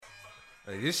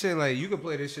Like this shit, like you could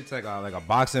play this shit to like a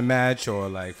boxing match or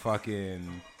like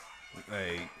fucking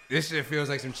like this shit feels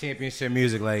like some championship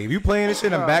music. Like if you playing this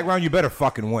shit in the background, you better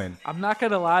fucking win. I'm not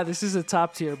gonna lie, this is a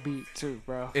top tier beat too,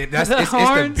 bro. It's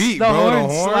the beat, bro. The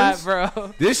horns, slap,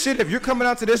 bro. This shit, if you're coming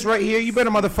out to this right here, you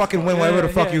better motherfucking win whatever the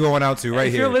fuck you going out to right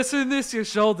if here. If you're listening to this, your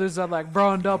shoulders are like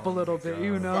browned up a little bit,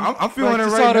 you know. I'm feeling like,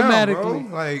 it right automatically. now,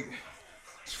 bro. Like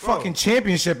it's fucking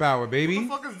championship hour, baby.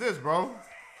 What the fuck is this, bro?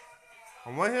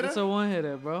 A one hitter? It's a one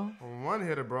hitter, bro. A one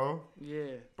hitter, bro.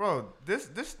 Yeah. Bro, this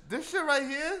shit right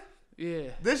here. Yeah.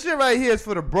 This shit right here is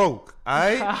for the broke,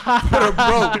 alright? For the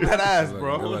broke, that ass,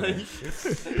 bro.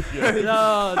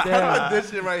 Yo, damn.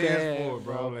 This shit right here is for,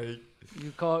 bro. Like,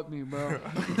 you caught me, bro.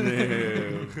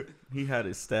 Damn. He had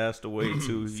it stashed away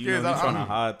too. You know, he's trying to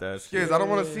hide that shit. Skiz, I don't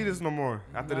want to see this no more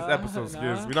after this episode,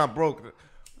 Skiz. We not broke.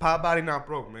 Pod Body not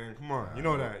broke, man. Come on. You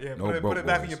know that. Yeah, put it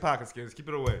back in your pocket, Skiz. Keep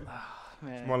it away.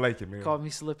 Man. It's more like it, man. Caught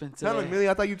me slipping today. Tell him, Millie.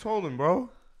 I thought you told him, bro.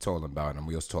 Told him about him.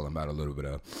 We was told him about a little bit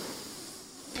of.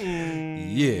 Yeah.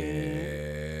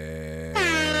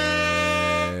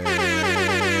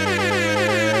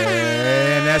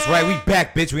 And that's right. We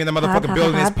back, bitch. We in the motherfucking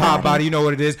building. It's Pod Body. You know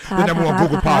what it is. The number one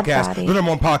Google podcast. The number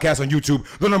one podcast on YouTube.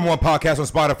 The number one podcast on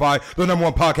Spotify. The number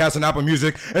one podcast on Apple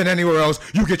Music. And anywhere else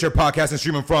you get your podcast and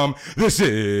streaming from. This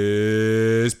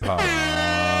is Pod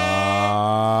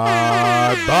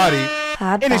Body.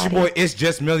 And it's your boy, It's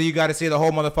Just Millie. You got to say the whole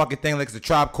motherfucking thing like it's a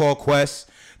Tribe Called Quest.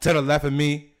 To the left of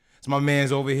me, it's my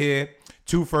man's over here.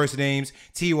 2 first names,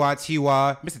 T.Y.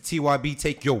 Mr. TYB,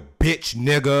 take your bitch,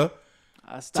 nigga.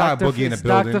 Ty Boogie in the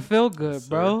building. Dr. Feelgood,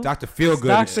 bro. Dr.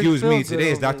 Feelgood, excuse me. Today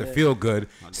is Dr. Feelgood.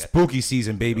 Spooky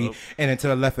season, baby. And then to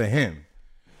the left of him,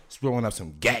 it's rolling up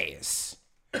some gas.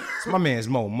 It's my man's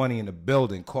Mo Money in the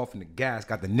building, coughing the gas,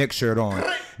 got the Knicks shirt on.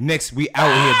 Knicks, we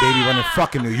out here, baby, running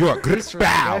fucking New York.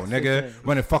 Bow, nigga.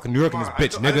 Running fucking New York in this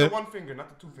bitch, nigga. One finger,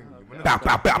 not the 2 finger. Bow,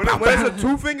 bow, bow, bow, when it's a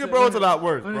 2 finger, bro, it's a lot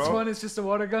worse, When bro. it's one, it's just a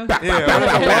water gun?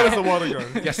 Yeah, it's a water gun.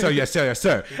 Yes, sir, yes, sir, yes,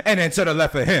 sir. And then to the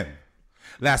left of him,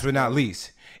 last but not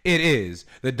least, it is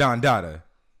the Don Dada.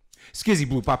 Skizzy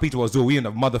Blue Papito Azul. We in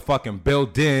the motherfucking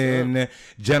building.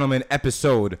 Gentlemen,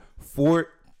 episode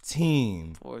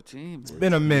 14. 14. It's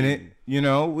been a minute, you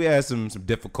know. We had some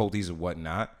difficulties and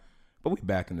whatnot, but we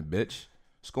back in the bitch.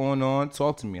 What's going on?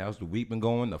 Talk to me. How's the week been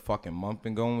going? The fucking month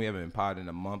been going? We haven't been potted in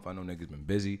a month. I know niggas been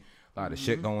busy. A lot of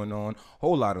shit going on.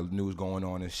 Whole lot of news going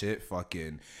on and shit.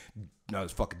 Fucking,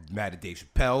 it's fucking mad at Dave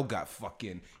Chappelle. Got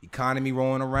fucking economy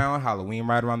rolling around. Halloween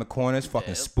right around the corner. It's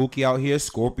fucking spooky out here.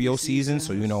 Scorpio season.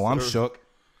 So you know I'm shook.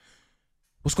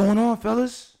 What's going on,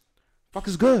 fellas? Fuck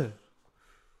is good.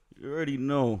 You already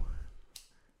know.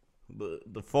 But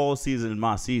the fall season is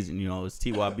my season, you know. It's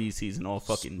TYB season all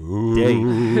fucking day.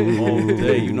 All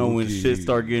day. You know, when shit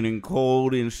start getting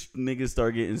cold and niggas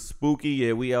start getting spooky,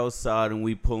 yeah, we outside and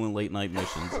we pulling late night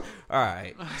missions. All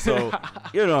right. So,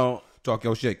 you know. Talk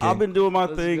your shit, kid. I've been doing my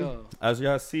Let's thing. go. As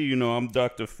y'all see, you know, I'm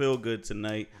Dr. Feelgood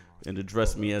tonight and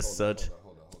address me as such.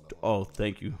 Oh,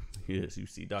 thank you. Yes, you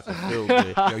see Dr.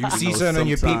 Feelgood. Yo, you see something on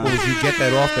your peoples, you get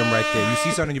that off them right there. You see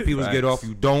something on your peoples get off,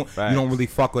 you don't really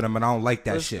fuck with them, and I don't like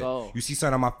that Let's shit. go. You see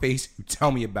something on my face, you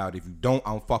tell me about it. If you don't, I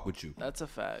don't fuck with you. That's a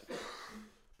fact.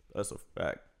 That's a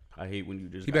fact. I hate when you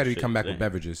just. You better come back with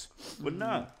beverages. But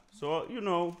nah. So, you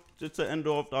know, just to end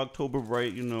off October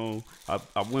right, you know, I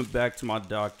went back to my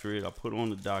doctorate. I put on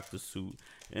the doctor suit.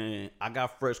 And I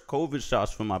got fresh COVID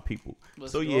shots for my people.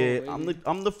 Let's so go, yeah, baby.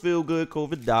 I'm the feel good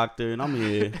COVID doctor, and I'm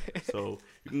here. So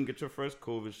you can get your fresh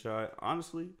COVID shot.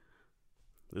 Honestly,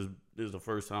 this is the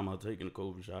first time I've taken a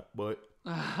COVID shot, but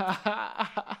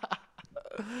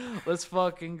Let's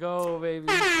fucking go, baby.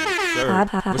 sir,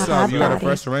 What's up? You got a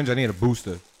fresh syringe? I need a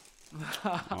booster.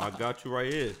 I got you right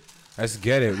here. Let's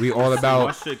get it. We all about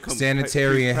My shit come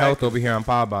sanitary and health pre-packaged. over here on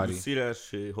Pod You Body. see that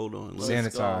shit? Hold on.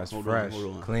 Sanitized, Hold on, fresh,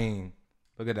 hold on. clean.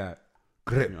 Look at that.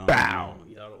 Y'all Grip, don't bow. know.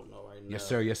 Y'all don't know right now. Yes,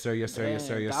 sir. Yes, sir. Yes, sir. Yes,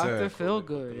 sir. Yes, Dr. sir.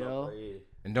 Feelgood, yo.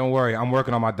 And don't worry, I'm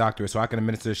working on my doctorate, so I can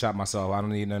administer the shot myself. I don't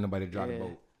need nobody to drive the Yeah.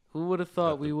 boat. Who would have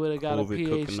thought we would have got a COVID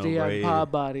cooking PhD up on right Pod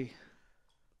here. Body?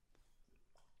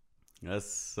 Yes,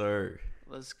 sir.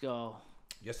 Let's go.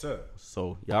 Yes, sir.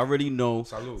 So y'all already know.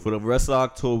 Salud. For the rest of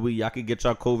October, y'all can get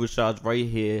y'all COVID shots right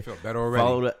here. Feel better already.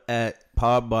 Follow the at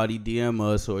Pod Body, DM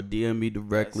us or DM me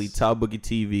directly. Yes. Top Boogie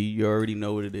TV. You already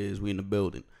know what it is. We in the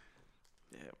building.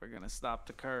 Yeah, we're gonna stop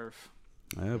the curve.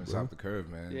 Yeah, Gonna bro. stop the curve,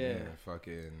 man. Yeah.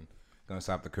 Fucking gonna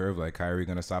stop the curve like Kyrie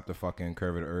gonna stop the fucking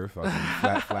curve of the earth. Fucking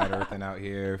flat earthing out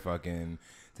here. Fucking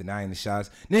denying the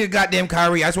shots. Nigga, goddamn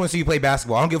Kyrie, I just want to see you play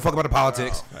basketball. I don't give a fuck about the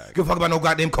politics. Give a fuck about no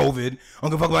goddamn COVID. I don't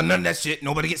give a fuck about none of that shit.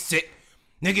 Nobody gets sick.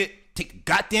 Nigga, take the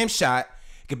goddamn shot.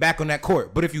 Get back on that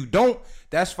court. But if you don't,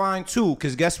 that's fine too.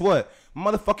 Cause guess what?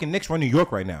 Motherfucking Knicks run New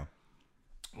York right now.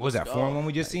 What was that 4-1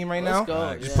 we just seen right now?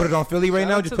 Go. Just put it on Philly right Shout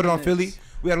now. out Just to put it the on Philly. Knicks.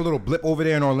 We had a little blip over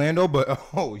there in Orlando, but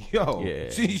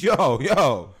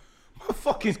yo. My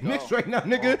fucking Knicks right now,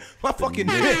 nigga. My fucking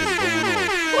Knicks.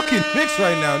 Fucking Knicks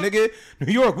right now, nigga.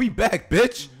 New York, we back,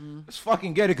 bitch. Let's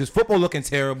fucking get it, because football looking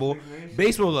terrible.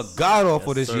 Baseball look god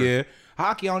awful this year.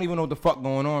 Hockey, I don't even know what the fuck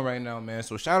going on right now, man.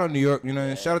 So shout out New York, you know,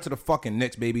 and shout out to the fucking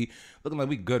Knicks, baby. Looking like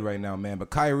we good right now, man. But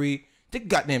Kyrie, take a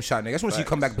goddamn shot, nigga. I just want to see you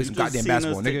come back and play some goddamn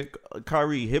basketball, nigga.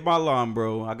 Kyrie, hit my line,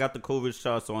 bro. I got the COVID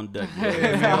shots on deck, bro.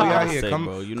 Yeah, man, we out here. Come,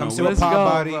 bro. You come know, sit with Pop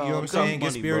Body. bro. You know what I'm saying? Get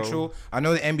Money, spiritual. bro. I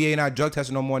know the NBA not drug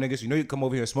testing no more, niggas. You know you can come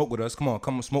over here and smoke with us. Come on,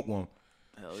 come smoke one.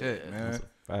 Shit, man.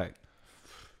 fact.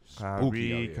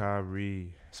 Spooky out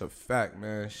Kyrie. It's a fact,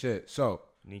 man. Shit. So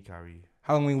Need Kyrie.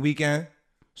 Halloween weekend.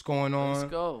 What's going on?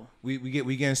 Let's go. We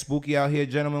getting spooky out here,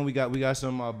 gentlemen. We got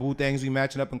some boo things we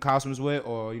matching up in costumes with,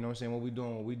 or you know what I'm saying, what we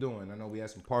doing. I know we had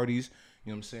some parties,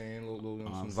 you know what I'm saying, little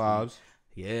some vibes.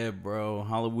 Yeah, bro.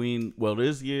 Halloween. Well,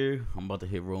 this year I'm about to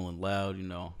hit Rolling Loud. You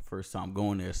know, first time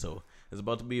going there, so it's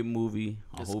about to be a movie.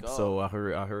 I hope so. I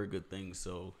heard good things.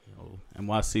 So you know,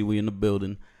 NYC, we in the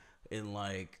building, and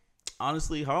like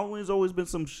honestly, Halloween's always been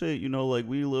some shit. You know, like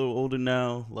we a little older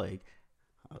now. Like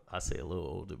I say a little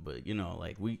older, but you know,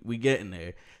 like we getting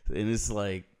there, and it's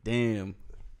like damn.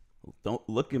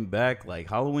 Looking back, like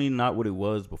Halloween, not what it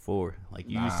was before. Like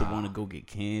you used to want to go get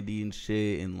candy and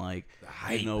shit, and like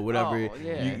you know whatever. Oh,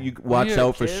 yeah. You watch When you're a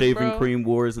out for kid, shaving bro, cream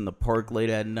wars in the park late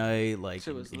at night, like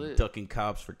shit was and lit. ducking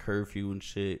cops for curfew and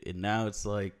shit. And now it's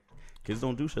like kids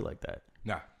don't do shit like that.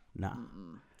 Nah.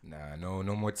 No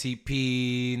more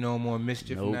TP, no more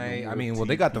mischief No night. more I mean, well,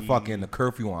 they got the TP. the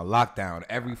curfew on lockdown.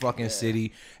 Every fucking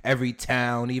city, every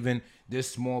town, even this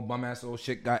small bum ass old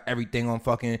shit got everything on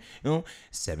fucking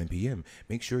 7 p.m.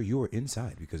 Make sure you are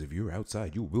inside, because if you're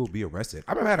outside, you will be arrested.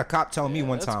 I remember I had a cop tell me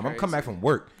one that's time, I'm coming back crazy. from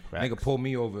work. Facts. Nigga pulled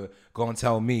me over, go and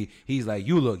tell me. He's like,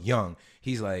 you look young.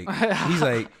 He's like,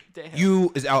 Damn.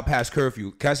 you is out past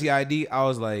curfew. Can I see ID? I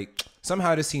was like,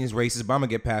 somehow this seems racist, but I'm gonna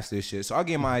get past this shit. So I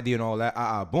gave my ID and all that.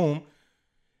 Boom.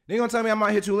 They gonna tell me I'm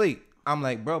out here too late. I'm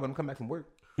like, bro, but I'm coming back from work.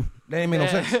 That ain't make no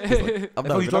sense. He's like, I'm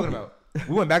what are you talking about?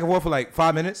 We went back and forth for like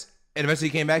 5 minutes, and eventually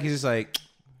he came back. He's just like,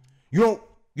 you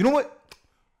know what?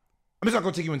 I'm just not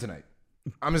gonna take you in tonight.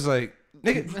 I'm just like,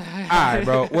 nigga, all right,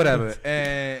 bro, whatever.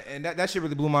 And that shit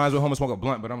really blew my eyes with home and smoke a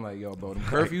blunt. But I'm like, yo, bro, them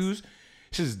curfews,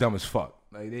 shit is dumb as fuck.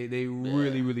 Like they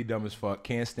really dumb as fuck.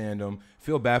 Can't stand them.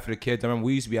 Feel bad for the kids. I remember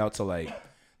we used to be out till like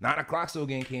 9 o'clock still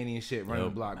getting candy and shit, running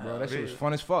the block, bro. That shit was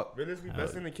fun as fuck. Realistically,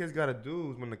 best thing the kids gotta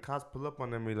do is when the cops pull up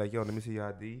on them, be like, yo, let me see your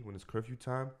ID. When it's curfew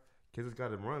time, kids just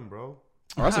gotta run, bro.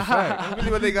 Oh, that's a fact. That's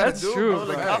really what they gotta That's do, true, bro.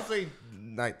 The bro. cops ain't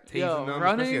like tasing Yo, them,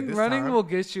 especially at this running time. will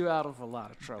get you out of a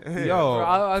lot of trouble. Yo,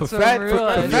 I for tell fat, them for real,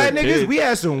 like- fat Yeah, niggas, kid. we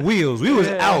had some wheels. We was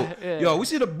Yeah, out. yeah. Yo, we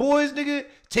see the boys, nigga,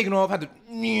 taking off, had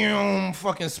to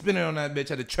fucking spinning on that bitch,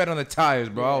 had to tread on the tires,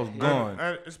 bro. I was gone.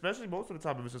 And especially most of the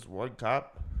time, if it's just one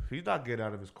cop, he's not getting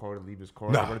out of his car to leave his car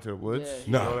Nah. and run into the woods. Yeah.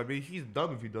 You Nah. know what I mean? He's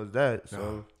dumb if he does that.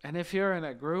 So, And if you're in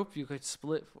a group, you could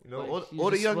split. you know, like, you all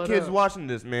the just young split kids up. watching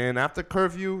this, man, after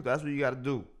curfew, that's what you gotta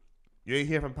do. You ain't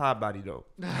hear from Pop Body, though.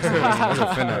 That's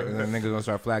offender. And then niggas gonna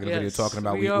start flagging the video Yes, talking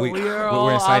about we are we're all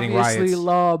inciting obviously riots.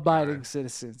 law-abiding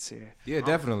citizens here. Yeah,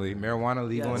 definitely. Marijuana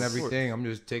legal and Yes. everything. I'm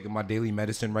just taking my daily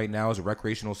medicine right now as a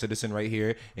recreational citizen right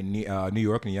here in New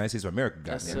York and the United States of America.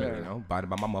 Yes, Goddamn it, sir. you know,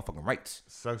 abiding by my motherfucking rights.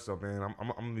 Sucks though, man. I'm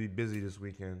gonna be busy this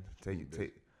weekend.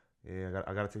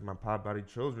 I gotta take my Pop Body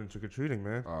children trick or treating,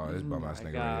 man. Oh, this bum ass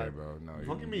my nigga right here, God. bro. No,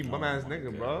 Fucking me, no, bum ass my nigga,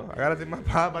 God. bro. I gotta take my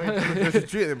Pop Body children trick or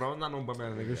treating, bro. I'm not no bum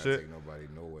ass nigga Gotta shit. take nobody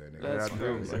nowhere, nigga. Yeah, I That's do.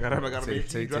 crazy. I gotta make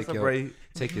sure you dress up right.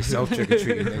 Take yourself trick or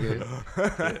treating,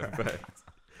 nigga.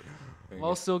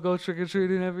 I'll still go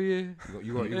trick-or-treating every year.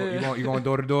 You going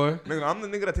door to door? Nigga, I'm the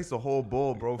nigga that takes the whole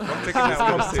bowl, bro. Fuck taking that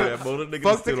one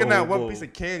Fuck taking that one piece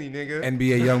of candy, nigga.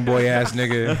 NBA young boy ass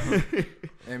nigga.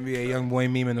 NBA young boy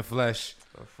meme in the flesh.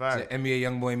 A fact. NBA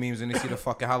young boy memes and they see the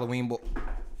fucking Halloween bowl.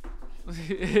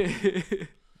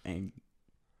 And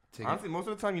Honestly, most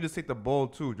of the time you just take the bowl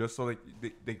too, just so like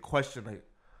they question like,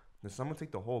 did someone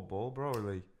take the whole bowl, bro, or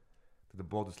like did the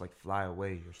bowl just like fly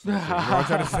away or something? You know what I'm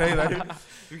trying to say? Like,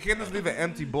 you can't just leave an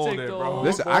empty bowl Take there, the bro. whole-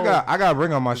 Listen, I got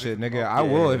ring on my shit, nigga. I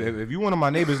will if you one of my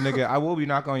neighbors, nigga. I will be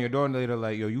knocking on your door later,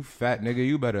 like, yo, you fat nigga,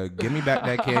 you better give me back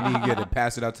that candy. You gotta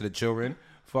pass it out to the children.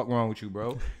 Fuck wrong with you,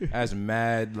 bro? That's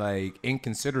mad, like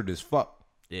inconsiderate as fuck.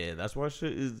 Yeah, that's why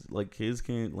shit is like kids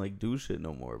can't like do shit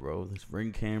no more, bro. There's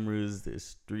ring cameras, there's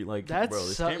street like That's bro,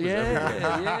 there's so, cameras yeah,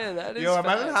 everywhere. yeah, that is. Yo,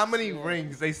 imagine how facts, many yeah.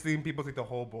 rings they seen people take the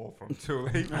whole bowl from too.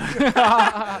 Like,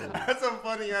 that's a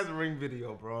funny ass ring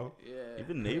video, bro. Yeah,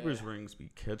 Even neighbors' rings be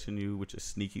catching you with your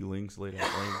sneaky links late at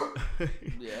night.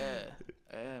 yeah,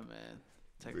 man.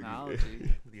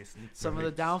 Technology. Some of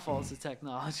the downfalls of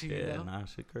technology. You Yeah, know? nah,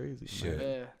 shit crazy. Shit. Man.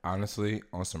 Yeah. Honestly,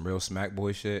 on some real smack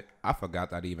boy shit, I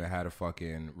forgot that I even had a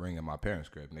fucking ring in my parents'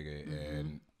 crib, nigga,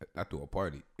 and I threw a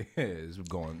party. It was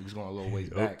going a little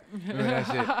ways back. Remember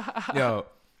that shit? Yo,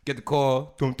 get the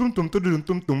call. Dum dum dum dum dum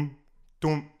dum dum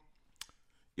dum.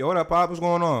 Yo, what up, Pop? What's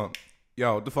going on?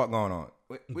 Yo, what the fuck going on?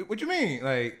 Wait, what you mean?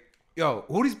 Like, yo,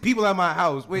 who these people at my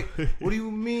house? Wait, what do you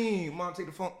mean? Mom, take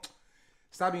the phone.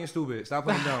 Stop being stupid. Stop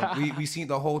playing dumb. We seen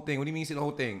the whole thing. What do you mean you see the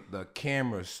whole thing? The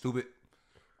camera, stupid.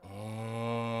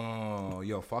 Oh,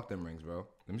 yo, fuck them rings, bro.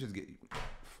 Let me just get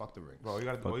fuck the rings. Bro, all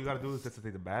you gotta do is just to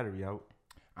take the battery out.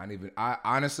 I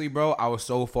honestly, bro, I was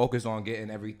so focused on getting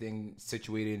everything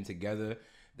situated and together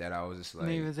that I was just like,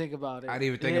 Didn't even think about it. I didn't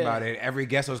even think about it. Every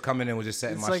guest was coming in was just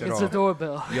setting It's my like shit it's off. a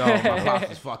doorbell. Yo, my pops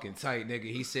was fucking tight,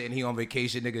 nigga. He sitting, he on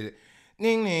vacation, nigga.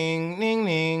 Ning, ning, ning,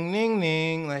 ning, ning,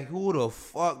 ning. Like, who the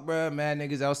fuck, bruh? Mad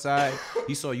niggas outside.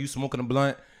 He saw you smoking a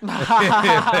blunt.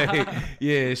 Like,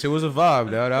 yeah, shit was a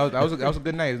vibe, though. That was a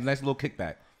good night. It was a nice little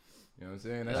kickback. You know what I'm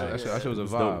saying? That shit was a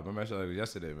It's vibe. dope. I remember that shit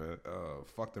yesterday, man.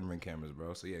 Fuck them ring cameras,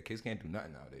 bro. So, yeah, kids can't do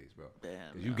nothing nowadays, bro.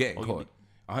 Damn, 'Cause you getting caught.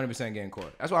 100% getting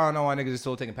caught. That's why I don't know why niggas is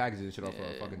still taking packages and shit off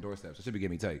fucking doorsteps. It should be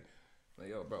getting me tight. Like,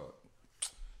 yo, bro.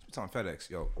 It's on FedEx.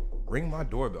 Yo, ring my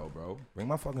doorbell, bro. Ring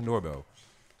my fucking doorbell.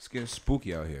 It's getting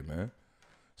spooky out here, man.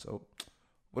 So,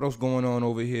 what else going on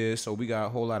over here? So, we got a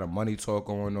whole lot of money talk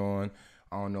going on.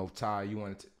 I don't know if Ty, you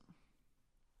want to...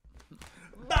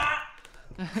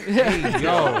 Hey,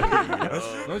 yo.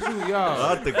 Don't you, yo.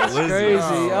 Not the That's glizzy.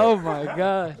 crazy. Oh my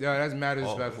god. Yo, that's mad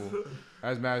disrespectful.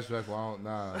 That's mad disrespectful. I don't,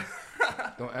 nah.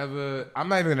 Don't ever. I'm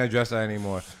not even gonna address that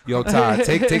anymore. Yo, Ty,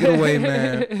 take it away,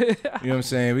 man. You know what I'm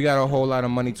saying? We got a whole lot of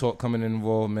money talk coming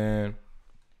involved, man.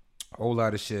 Whole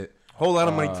lot of shit. Whole lot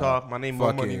of money talk. My name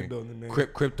Mo Money in the Fucking building, man.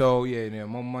 crypto, yeah,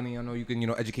 more money. I know you can,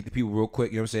 educate the people real quick.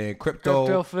 You know what I'm saying?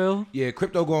 Crypto, Phil. yeah,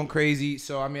 crypto going crazy.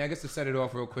 So I mean, I guess to set it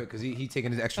off real quick because he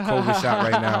taking his extra COVID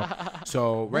shot right now.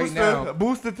 So right now,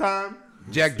 Booster time.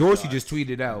 Jack Dorsey just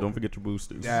tweeted out Don't forget your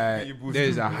boosters. that your boosters.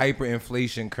 there's a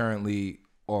hyperinflation currently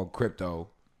on crypto.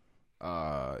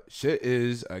 Shit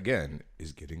is getting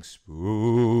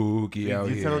spooky out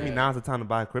You here. telling me now's the time to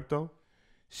buy crypto?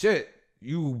 Shit,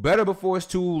 you better before it's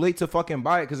too late to fucking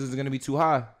buy it because it's gonna be too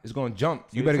high. It's gonna jump.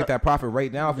 You better get that profit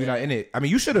right now if you're not in it. I mean,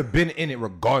 you should have been in it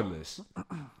regardless.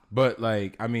 But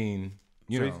like, I mean,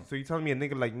 you know, So you telling me a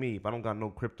nigga like me, if I don't got no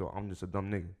crypto, I'm just a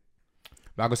dumb nigga?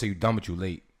 I'm not gonna say you dumb, but you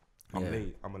late. I'm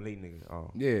late. I'm a late nigga.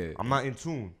 Oh. Yeah, I'm not in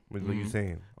tune with what you're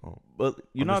saying. Oh. But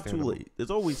you're not too Understandable. late.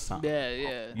 There's always time. Yeah.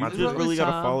 You My just turn. really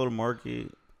gotta follow the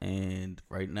market. And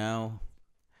right now,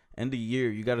 end of year,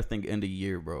 you gotta think end of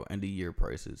year, bro. End of year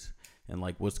prices and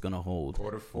like what's gonna hold.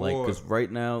 Quarter four. Like, cause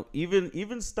right now,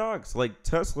 even stocks like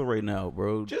Tesla right now,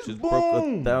 bro, Just broke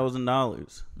boom.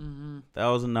 $1,000.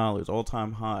 $1,000 all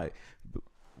time high. But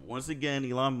once again,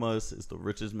 Elon Musk is the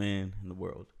richest man in the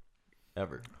world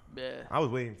ever. Yeah. I was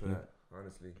waiting for that,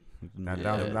 honestly. That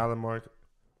Yeah. $1,000 mark.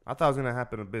 I thought it was gonna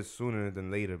happen a bit sooner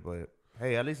than later, but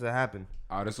hey, at least it happened.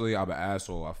 honestly, I'm an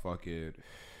asshole.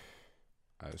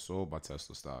 I sold my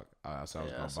Tesla stock. I said I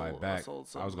was Yeah, gonna buy it I back. sold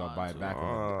I was some gonna buy mine it back. too.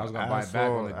 I was gonna buy it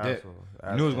back on the dip.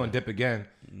 I knew it was gonna dip again,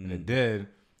 and it did.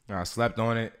 And I slept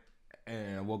on it,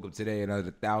 and I woke up today another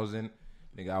 1,000.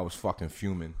 Nigga, I was fucking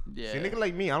fuming. Yeah. See, nigga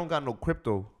like me, I don't got no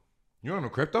crypto. You don't know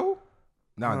crypto?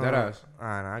 Nah, dead ass.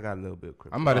 I got a little bit of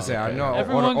crypto. I'm about to say I know.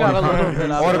 Everyone got a little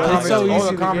bit. All the It's so easy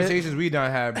to get. conversations we done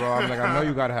had, bro. I'm like, I know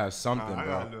you gotta have something, I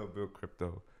got a bro. little bit of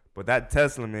crypto. But that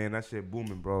Tesla, man, that shit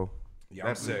booming, bro. Yeah, I'm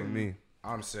That's sick. for me.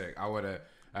 I'm sick. I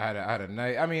had a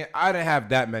night. I mean, I didn't have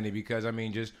that many because I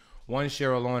mean, just one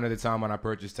share alone at the time when I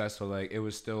purchased Tesla, like it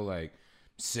was still like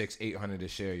 600-800 a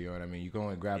share. You know what I mean? You can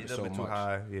only grab it so much. Too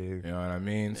high. Yeah. You know what I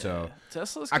mean? So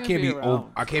Tesla's I gonna can't be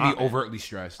around. I can't be overtly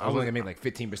stressed. I was only gonna make like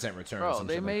 15% return. or Bro, some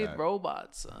they shit made like that.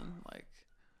 robots, son. Like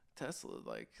Tesla,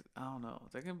 like I don't know,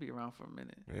 they're gonna be around for a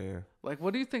minute. Yeah. Like,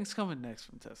 what do you think's coming next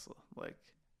from Tesla? Like,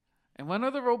 and when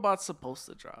are the robots supposed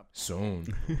to drop? soon.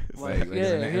 Like, in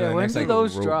the when next, do like,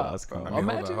 those robots drop, bro? come. I mean,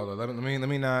 Imagine, hold on. Let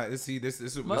me not see this.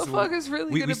 This motherfuckers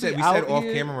really we gonna said be we said out off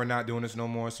here. camera we're not doing this no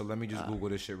more. So let me just Google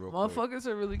this shit real quick. Motherfuckers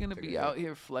are really gonna be out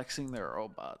here flexing their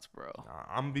robots, bro.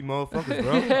 I'm gonna be motherfuckers,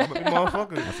 bro. I'm gonna be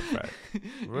motherfuckers. That's a fact.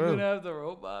 You're gonna have the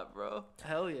robot, bro.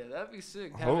 Hell yeah, that'd be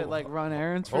sick. Have it like run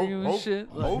errands for you and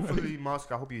shit. Like, Hopefully,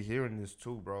 Musk, I hope you're hearing this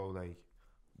too, bro. Like,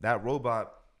 that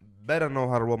robot better know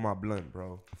how to roll my blunt,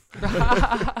 bro.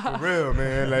 For real,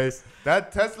 man. Like,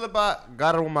 that Tesla bot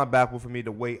gotta roll my backwood for me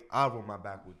the way I roll my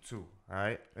backwood too. All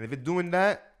right, and if it's doing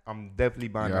that, I'm definitely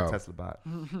buying that Tesla bot.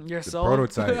 You're The sold.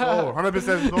 prototype. Oh,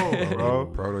 100% sold, bro.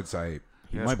 Prototype.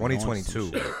 You might be on some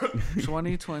 2022 shit.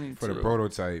 2022. for the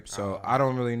prototype. So I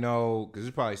don't really know because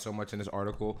there's probably so much in this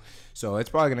article. So it's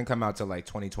probably gonna come out to like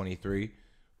 2023.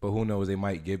 But who knows? They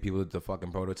might give people the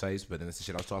fucking prototypes. But then this is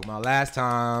shit I was talking about last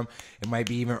time. It might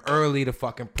be even early. The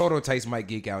fucking prototypes might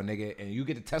geek out, nigga. And you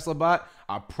get the Tesla bot,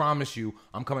 I promise you,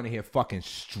 I'm coming in here fucking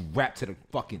strapped to the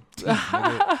fucking teeth,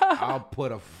 nigga. I'll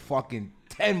put a fucking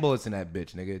 10 bullets in that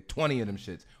bitch, nigga. 20 of them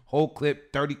shits. Whole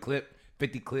clip, 30 clip,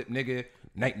 50 clip, nigga.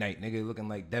 Night, nigga. Looking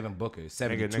like Devin Booker.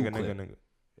 72 clip. Nigga.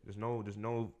 There's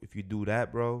no. If you do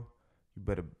that, bro, you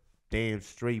better damn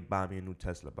straight buy me a new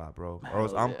Tesla bot, bro. Or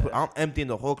else I'm emptying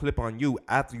the whole clip on you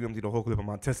after you empty the whole clip on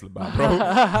my Tesla bot, bro.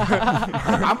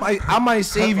 I might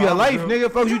save your life,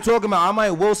 nigga. Fuck you talking about? I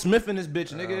might Will Smith in this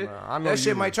bitch, nigga. I know That shit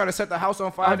you. might try to set the house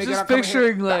on fire. I'm nigga. just I come in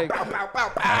picturing here, like pow, pow, pow,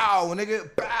 pow,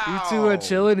 nigga. Pow. you two are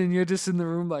chilling and you're just in the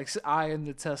room like eyeing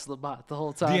the Tesla bot the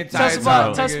whole time. The entire Tesla time,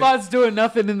 bot, nigga. Tesla bot's doing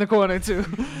nothing in the corner too.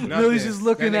 Millie's just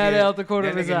looking That at it nigga- out the corner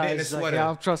that of his nigga eyes. knitting a He's like, sweater. yeah, I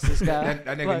don't trust this guy.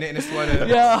 That nigga Like, knitting a sweater.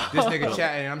 Yeah. This nigga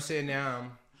chatting. I'm sitting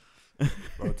down.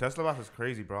 Bro, Tesla bots is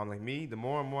crazy, bro. Like me, the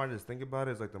more and more I just think about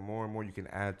it, it's like the more and more you can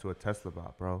add to a Tesla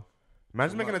bot, bro.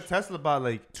 Imagine making a Tesla bot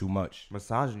like Too much.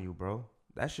 massaging you, bro.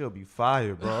 That shit'll be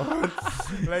fire, bro.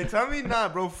 Like, tell me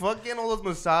not, bro. Fuck getting all those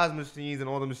massage machines and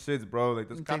all them shits, bro. Like,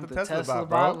 you just got think the the Tesla, bot,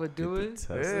 bot bro. would do it?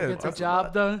 Yeah, Get the Tesla job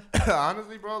bot. done?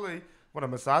 Honestly, bro, like, what a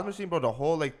massage machine, bro. The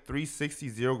whole like 360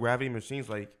 zero gravity machines,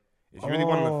 like, if you really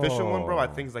want an efficient one, bro, I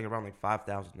think it's like around like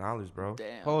 $5,000, bro.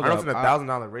 Damn. Hold I know up. it's a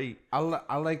 $1,000 rate.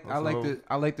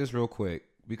 I like this real quick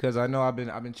because I know I've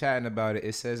been chatting about it.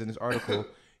 It says in this article,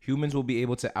 humans will be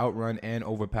able to outrun and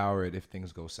overpower it if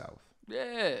things go south.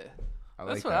 Yeah. I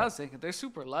That's like what that. I was thinking. They're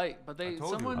super light, but they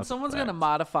told you. someone's gonna Facts.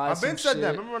 modify I've some been said shit.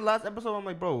 that. Remember last episode? I'm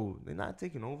like, bro, they're not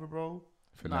taking over, bro.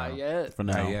 For Not now. yet. For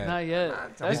now. Not yet. Not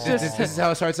yet. That's This- just This is how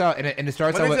it starts out, and it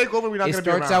starts When out. they With, take over, we're not it gonna be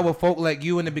starts around. out with folk like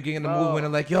you in the beginning of the movie Bro. when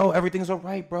they're like, "Yo, everything's all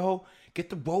right, bro. Get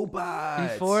the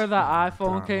robot." before the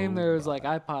iPhone Nah, came, no, there was like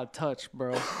iPod Touch,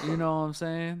 bro. You know what I'm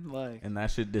saying? Like, And that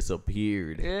shit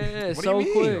disappeared. yeah, What do so you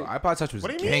mean? quick. iPod Touch was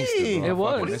What do you gangster, mean? bro. It I was.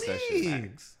 fucking What do miss you that shit.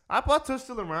 mean? iPod Touch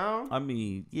still around. I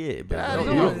mean, yeah, but Yeah, you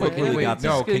come don't on, fucking man. really Wait, got no,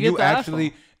 Just can get you the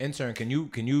actually, intern? Can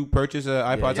you purchase an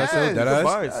iPod Touch still? yes, That you can us?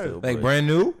 buy it still, Like but- brand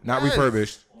new, not Yes.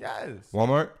 refurbished. Yes.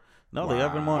 Walmart. No, they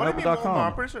have them on What do you mean Walmart? I'm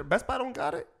Apple.com. pretty sure Best Buy don't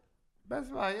got it.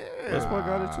 Best Buy, yeah. Best Buy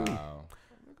got it too. Wow.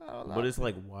 But it's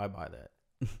like, why buy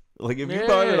that? Like, if Yeah, you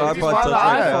buy an just iPod buy Touch the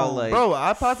right iPhone. now, like, Bro,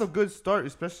 iPod's a good start,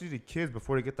 especially the kids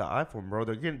before they get the iPhone, bro.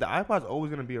 They're getting the iPod's always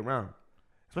gonna be around.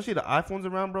 Especially the iPhone's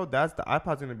around, bro. That's the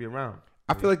iPod's gonna be around.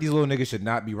 I feel like these little niggas should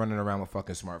not be running around with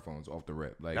fucking smartphones off the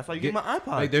rip. Like That's why you get- get my iPod.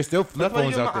 Like there's still flip That's why you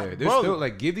phones get out my- there. There's bro, still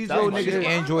like give these that's little why you niggas get my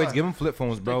Androids, iPod. give them flip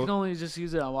phones, They bro. can only just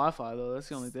use it on Wi-Fi though. That's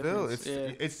the only Still,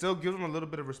 difference. it still gives them a little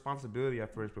bit of responsibility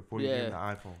at first before you Yeah. get the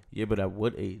iPhone. yeah, but at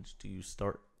what age do you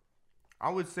start? I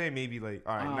would say maybe like,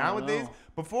 all I right, don't nowadays, know.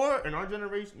 before in our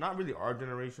generation, not really our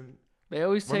generation, They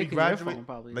always When we take your graduate, phone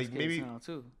probably. like, Like maybe- now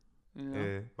too. You know?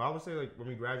 yeah. But I would say like when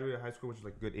we graduated high school, which was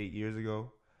like a good 8 years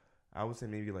ago, I would say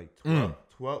maybe like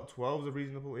 12 is a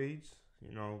reasonable age,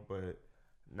 you know, but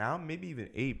now maybe even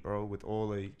 8, bro, with all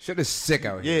like, Shit is sick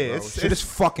out here. Yeah, bro. it's- Shit is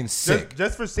fucking sick.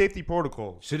 just for safety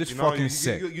protocols. Shit is You know, fucking you,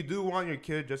 sick. You do want your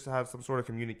kid just to have some sort of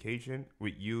communication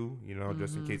with you, you know,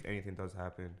 just in case anything does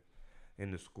happen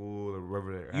in the school or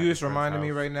wherever they're at. You just their reminded me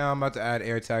house. right now. I'm about to add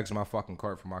air tags to my fucking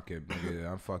cart for my kid.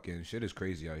 Nigga. I'm fucking shit is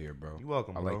crazy out here, bro. You're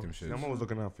welcome, I bro. like them shits. I'm always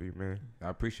looking out for you, man. I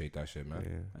appreciate that shit, man.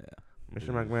 Yeah. Yeah. Make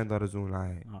sure my granddaughter's doing all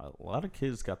right. A lot of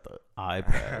kids got the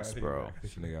iPads, bro.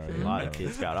 This nigga out A here, lot of bro.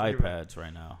 kids got iPads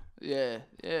right now. Yeah,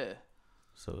 yeah.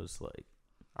 So it's like,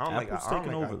 I don't Apple's like. I don't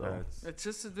taking like over, though. iPads. It's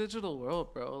just a digital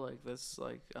world, bro. Like that's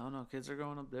like I don't know. Kids are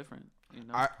growing up different. You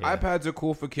know. Yeah. iPads are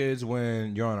cool for kids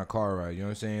when you're on a car ride. You know what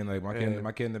I'm saying? Like my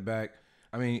kid in the back.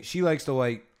 I mean, she likes to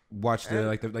like watch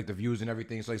the the views and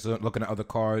everything. So like looking at other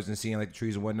cars and seeing like the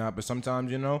trees and whatnot. But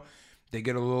sometimes, you know, they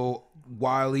get a little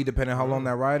wily depending on how long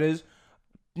that ride is.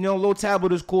 You know, a little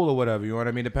tablet is cool or whatever. You know what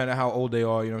I mean? Depending on how old they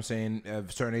are. You know what I'm saying? At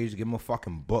a certain age, give them a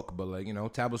fucking book. But like, you know,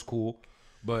 tablet's cool.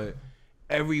 But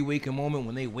every waking moment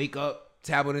when they wake up,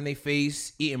 tablet in their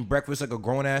face, eating breakfast like a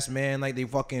grown ass man, like they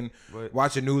fucking But-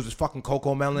 watching news with fucking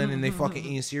Coco Melon and they fucking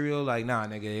eating cereal. Like, nah,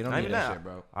 nigga, they don't Not need even that that. shit,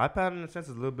 bro. iPad in a sense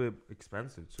is a little bit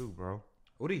expensive too, bro.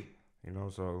 Woody. You know,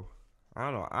 so I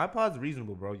don't know. iPod's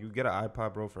reasonable, bro. You get an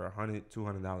iPod, bro, for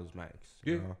 $100-$200 max.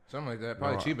 You Yeah, know? something like that.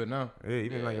 Probably No, cheaper now. Yeah,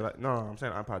 even Yeah. like no, I'm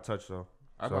saying iPod Touch though.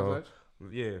 iPod So, Touch.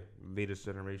 Yeah, latest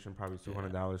generation, probably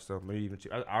 $200. So maybe even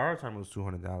cheap. Our time was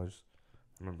 $200.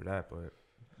 Remember that, but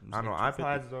I don't know.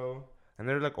 iPads though, and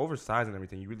they're like oversized and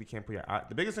everything. You really can't put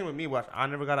the biggest thing with me was I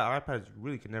never got an iPad. You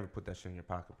really could never put that shit in your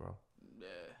pocket, bro. Yeah.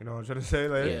 You know what I'm trying to say?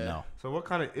 Like, no. So what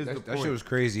kind of is the that point? shit was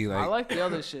crazy. Like I like the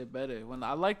other shit better. When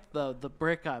I liked the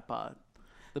brick iPod,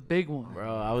 the big one.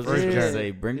 Bro, I was just gonna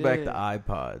say, bring back the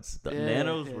iPods. The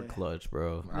Nanos were clutch,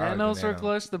 bro. Nanos were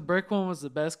clutch. The brick one was the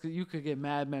best because you could get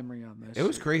mad memory on that. It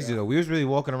was crazy though. We was really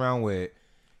walking around with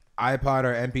iPod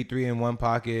or MP3 in one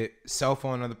pocket, cell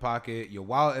phone in another pocket, your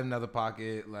wallet in another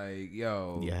pocket. Like,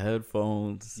 yo, Your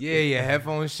headphones. yeah, your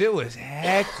headphones. Shit was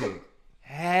hectic.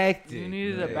 You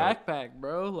needed a backpack,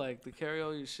 bro, like to carry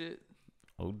all your shit.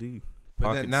 OD.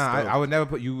 But then, I would never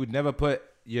put. You would never put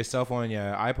your cell phone and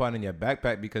your iPod in your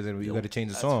backpack because then you got to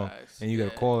change the song and you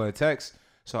got to call or a text.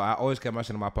 So I always kept my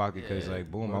shit in my pocket because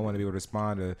like boom, I want to be able to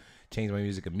respond to change my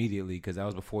music immediately because that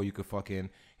was before you could fucking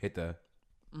hit the.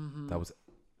 That was.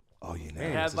 Oh yeah,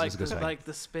 It had like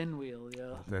the spin wheel,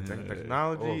 yeah. The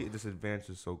technology, this advance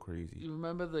is so crazy. You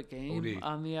remember the game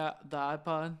on the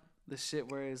iPod? The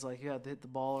shit where it's like you had to hit the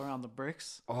ball around the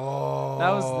bricks. Oh,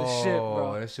 that was the shit,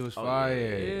 bro. That shit was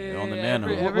fire. On the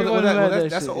Nano.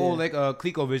 That's an old like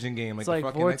ColecoVision game. Like it's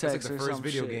like Vortex that's like the first or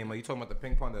video shit. game. Like you talking about the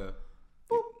ping pong.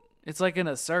 It's like in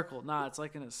a circle. Nah, it's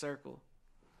like in a circle.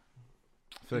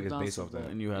 I feel like it's based off that.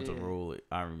 And you have to roll it.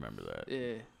 I remember that.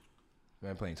 Yeah.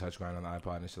 Man, playing touch grind on the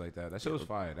iPod and shit like that. That shit was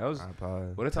fire. That was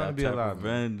iPod. What a time to be alive.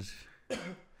 Revenge.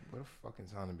 What a fucking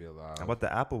time to be alive. How about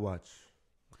the Apple Watch?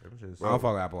 I don't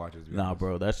fuck with Apple Watches. Nah,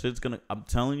 bro, that shit's I'm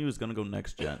telling you, it's gonna go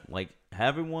next gen. Like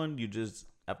having one, you just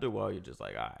after a while, you're just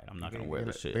like, all right, I'm not gonna wear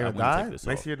this shit. I'm gonna take this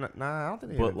off. Nah, I don't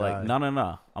think. But like,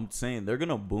 no. I'm saying they're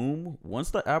gonna boom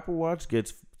once the Apple Watch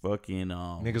gets fucking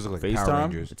niggas look like FaceTime. Power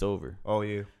Rangers. It's over. Oh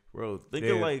yeah, bro. Think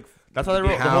of like that's how they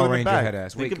wrote Power Ranger head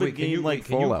ass. Wait, can you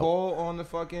call on the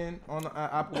fucking on the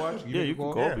Apple Watch? You can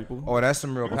call people. Oh, that's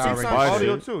some real Power Ranger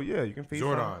audio too. Yeah, you can FaceTime.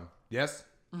 Jordan. Yes.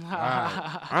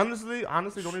 Honestly,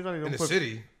 don't even in the put,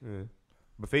 city. Yeah.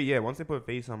 But once they put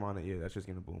FaceTime on it, that's just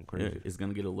gonna boom crazy. Yeah, it's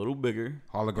gonna get a little bigger.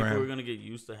 Hologram. People are gonna get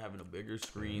used to having a bigger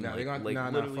screen. Nah,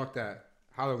 fuck that.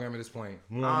 Hologram at this point.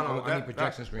 I need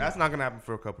projection screen. That's not gonna happen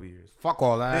for a couple of years. Fuck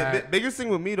all that. The biggest thing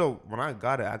with me though, when I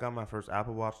got my first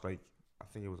Apple Watch like I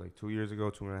think it was like 2.5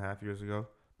 years ago.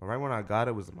 But right when I got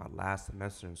it was my last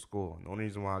semester in school. And the only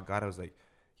reason why I got it was like,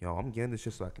 yo, I'm getting this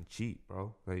shit so I can cheat,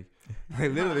 bro. Like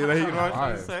literally, like you know what I'm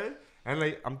trying to say? And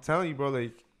like I'm telling you, bro,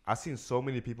 like I seen so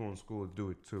many people in school do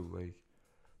it too. Like,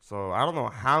 so I don't know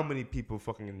how many people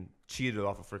fucking cheated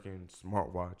off a freaking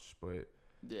smartwatch, but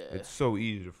it's so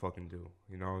easy to fucking do,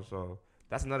 you know. So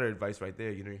that's another advice right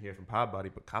there. You didn't hear from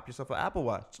Podbody, but cop yourself an Apple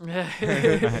Watch.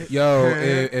 Yo,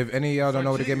 if any of y'all don't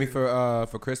know what to get me for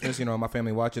Christmas, you know, my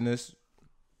family watching this.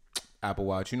 Apple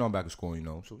Watch, you know I'm back to school, you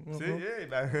know. So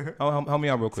help me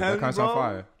out real quick. That kind of sound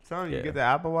fire. Telling you, get the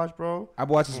Apple Watch, bro.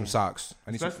 Apple Watch and some socks.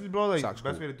 Especially, bro, like the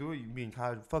best way to do it, you be in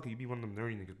college. Fuck it, you be one of them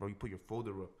nerdy niggas, bro. You put your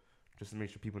folder up just to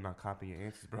make sure people not copying your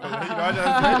answers, bro. You know what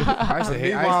I'm saying?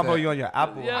 Meanwhile, you on your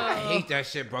Apple. I hate that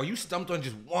shit, bro. You stumped on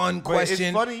just one question,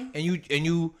 it's funny. and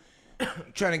you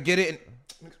trying to get it.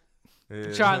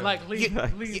 Trying to like lean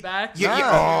back.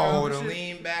 The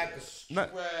lean back.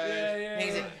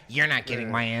 You're not getting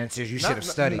my answers. You should have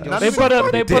studied. They put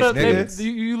up.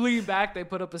 You lean back. They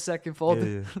put up a second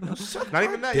folder. Not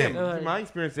even that. Yeah, in my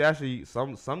experience, they actually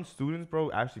some students,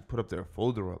 bro, actually put up their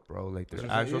folder up, bro. Like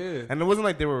their actual, and it wasn't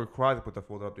like they were required to put the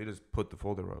folder up. They just put the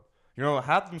folder up. You know,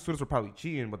 half of them students were probably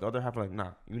cheating, but the other half were like, nah,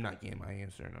 you're not getting my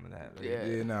answer, none of that.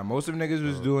 Like, nah. Most of them niggas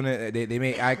was doing it. They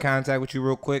made eye contact with you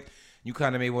real quick. You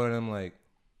kind of made one of them like,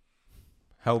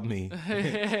 help me.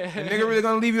 And nigga really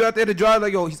gonna leave you out there to dry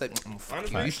like, yo, he's like, fuck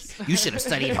you should have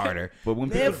studied harder. But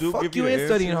when people do fuck give you you ain't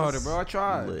studying harder, bro. I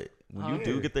tried. When you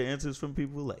do get the answers from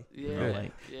people, like, you know,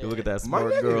 like you look at that My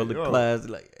smart nigga, girl in the class,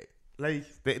 like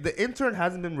the intern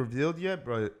hasn't been revealed yet,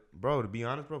 bro. Bro, to be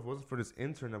honest, bro, if it wasn't for this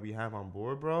intern that we have on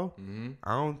board, bro,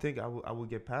 I don't think I would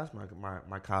get past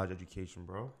my college education,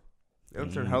 bro. The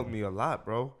intern helped me a lot,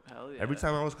 bro. Hell yeah. Every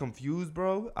time I was confused,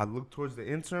 bro, I looked towards the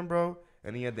intern, bro,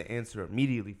 and he had the answer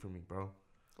immediately for me, bro.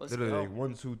 Literally, like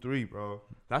 1, 2, 3, bro.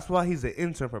 That's why he's an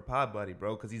intern for Podbody,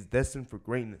 bro, because he's destined for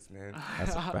greatness, man.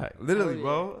 That's a fact. Literally,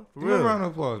 bro. For Give me a real. round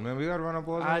of applause, man. We got a round of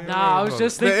applause. I was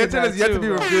just thinking The intern that is yet too, to be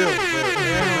bro. revealed.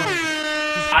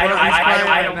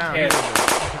 I don't care.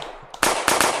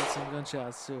 Get some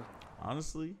gunshots too.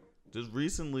 Honestly, just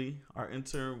recently, our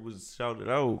intern was shouted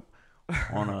out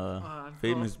on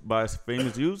famous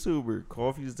YouTuber,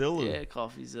 CoffeeZilla. Yeah,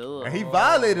 CoffeeZilla. And he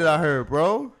violated, I heard,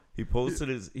 bro. He posted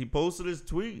his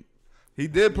tweet. He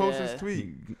did post his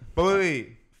tweet. But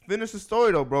wait, finish the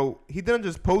story though, bro. He didn't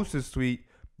just post his tweet,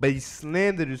 but he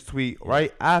slandered his tweet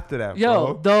right after that.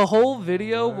 Yo, bro. the whole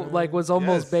video like was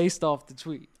almost Yes. based off the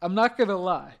tweet. I'm not gonna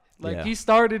lie. Like Yeah. he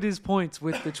started his points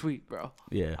with the tweet, bro.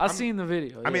 Yeah. I seen the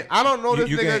video. I mean, I don't know this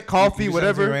nigga Coffee, you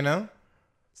whatever. Send it to me right now.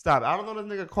 Stop. I don't know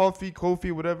this nigga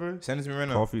Kofi, whatever. Send it to me right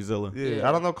now. Coffeezilla. Yeah, Yeah.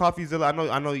 I don't know CoffeeZilla.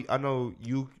 I know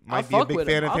you might be a fuck big with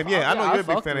fan him. of him. I- Yeah, I know I you're a big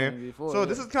fucked fan with of him him. before, So yeah.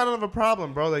 this is kind of a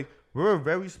problem, bro. Like we're a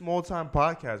very small time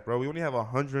podcast, bro. We only have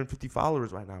 150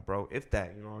 followers right now, bro. If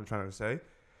that, you know what I'm trying to say.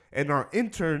 And our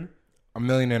intern, A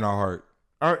million in our heart.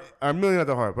 our million at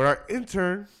the heart, but our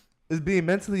intern is being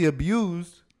mentally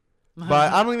abused.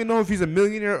 But I don't even know if he's a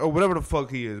millionaire or whatever the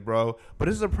fuck he is, bro. But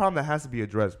this is a problem that has to be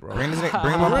addressed, bro. Bring him on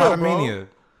Real, bro. Podomania.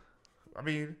 I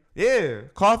mean, yeah,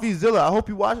 CoffeeZilla. I hope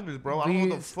you watching this, bro. I don't know what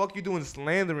the We- fuck you doing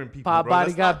slandering people, Pop bro. Body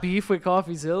That's got not- beef with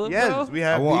CoffeeZilla, Yes, bro. we I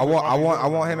have. want beef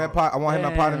with him at CoffeeZilla, I want him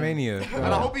at Damn. Podomania. And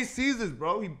I hope he sees this,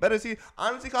 bro. He better see.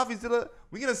 Honestly, CoffeeZilla,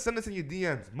 we're gonna send this in your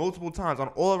DMs multiple times on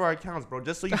all of our accounts, bro,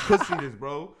 just so you could see this,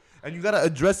 bro. And you gotta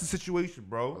address the situation,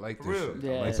 bro. I like For this real. shit.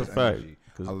 Yeah. I like It's It's this a fact. energy.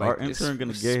 Because I our like this. intern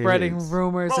gonna get Spreading his.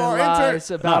 rumors Bro, and our intern-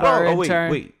 lies about our Oh,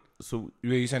 intern. wait. So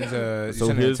You send it to. You so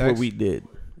send it in here's what text? we did.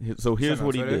 So here's Send it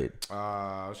what on he Twitter? did.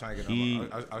 I was trying to get He-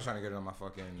 it on I was trying to get it on my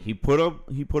fucking. He put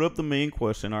up the main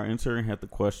question. Our intern had the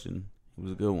question. It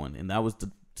was a good one, and that was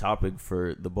the topic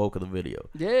for the bulk of the video.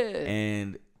 Yeah.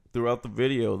 And throughout the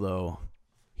video, though,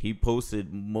 he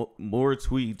posted more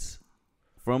tweets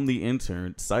from the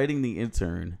intern, citing the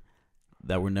intern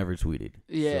that were never tweeted.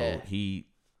 Yeah. So he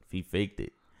faked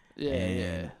it. Yeah, and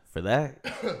yeah. for that,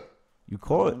 you I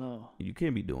caught. don't know. You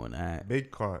can't be doing that.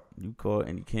 Big caught. You caught,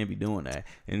 and you can't be doing that.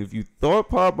 And if you thought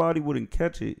Pod Body wouldn't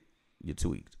catch it, you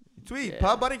tweaked. Tweet. Yeah.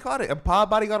 Pod Body caught it, and Pod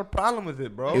Body got a problem with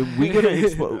it, bro. If we gonna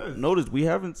expose. Notice we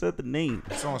haven't said the name,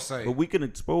 It's on site. but we can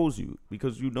expose you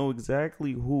because you know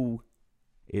exactly who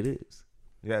it is.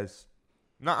 Yes.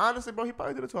 No, honestly, bro, he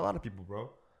probably did it to a lot of people,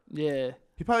 bro. Yeah.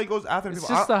 He probably goes after It's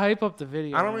people. just to hype up the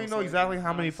video. I don't really almost, know like, exactly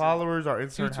how many honestly. followers our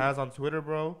intern YouTube. has on Twitter,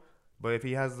 bro. But if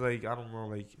he has like, I don't know,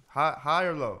 like high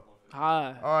or low.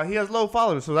 Hi. He has low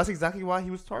followers, so that's exactly why he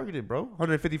was targeted, bro.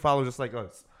 150 followers, just like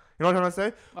us. You know what I'm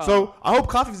trying to say? Oh. So I hope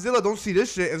CoffeeZilla don't see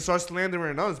this shit and start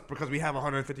slandering us because we have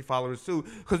 150 followers too.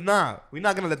 Cause we're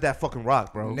not gonna let that fucking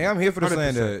rock, bro. Nigga, I'm here for the 100%.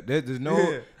 slander. There's no,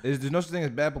 Yeah. there's no such thing as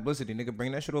bad publicity. Nigga,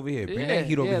 bring that shit over here. Bring Yeah, that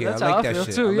heat over yeah, here. I that's how like I that feel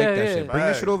shit. too. I like Yeah, that yeah. shit. Bring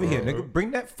that shit over here, Bro. nigga.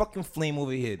 Bring that fucking flame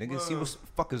over here, nigga. See what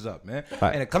fuck is up, man.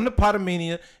 Right. And then come to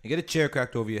Potomania and get a chair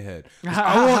cracked over your head. 'Cause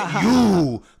I want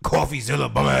you,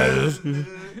 CoffeeZilla bum ass.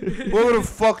 Whoever the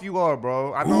fuck you are,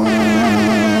 bro. I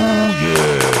know.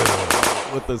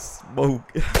 With the smoke.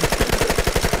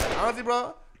 Honestly,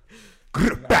 bro.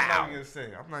 I'm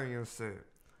not even gonna say it.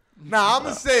 Nah, I'm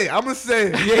gonna say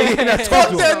it. Yeah,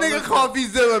 Fuck that nigga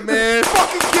CoffeeZilla, man.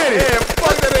 Fucking get it. Yeah,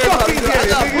 fuck that nigga CoffeeZilla. I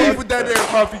got beef with that nigga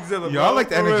CoffeeZilla, Yo, bro. I like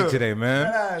the For energy real. today, man.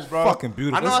 Yes, bro. Fucking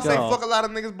beautiful. I know I Let's say go. fuck a lot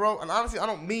of niggas, bro, and honestly, I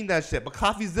don't mean that shit. But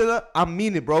CoffeeZilla, I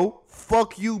mean it, bro.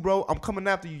 Fuck you, bro. I'm coming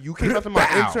after you. You came after my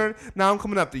Bow. intern. Now I'm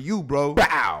coming after you, bro.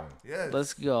 Bow. Yes.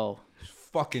 Let's go.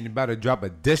 Fucking about to drop a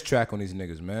diss track on these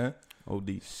niggas, man.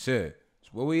 OD. Shit. So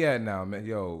where we at now, man?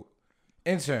 Yo,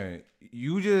 intern,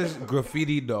 you just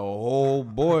graffitied the whole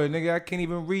board, nigga. I can't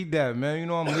even read that, man. You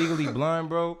know I'm legally blind,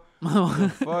 bro. The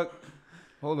fuck?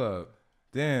 Hold up.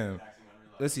 Damn.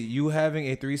 Let's see. You having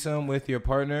a threesome with your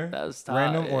partner, That's tight.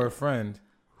 random or a friend?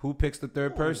 Who picks the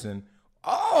third person?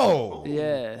 Oh.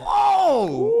 Yeah.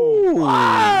 Oh.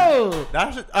 Wow.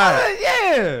 That should, all right.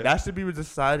 Yeah. That should be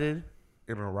decided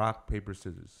in a rock, paper,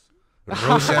 scissors.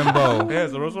 Rochambeau. Yeah,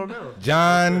 it's a Rochambeau.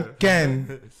 John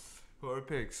Ken. Whoever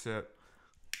picks,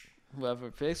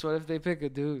 Whoever picks, what if they pick a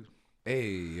dude? Hey,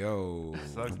 yo.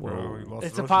 sucks, bro. You lost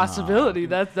It's the a Rochambeau. possibility.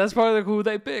 That's part of who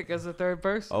they pick as a third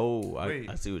person. Oh, Wait.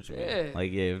 I see what you mean. Yeah.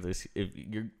 Like, yeah,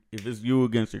 if it's you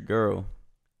against your girl,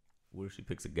 what if she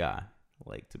picks a guy,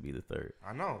 like, to be the third?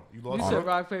 I know. You You lost. said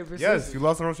rock, paper, Yes, scissors. you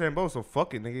lost on Rochambeau, so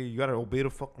fuck it, nigga. You gotta obey the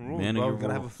fucking rules, Man of bro. your You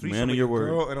gotta have a word. threesome Man of with your your word.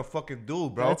 girl and a fucking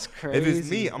dude, bro. That's If it's me,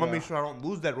 crazy, I'm gonna bro. make sure I don't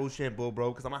lose that Rochambeau,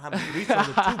 bro, because I'm gonna have a threesome with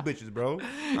two bitches, bro.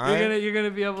 You're gonna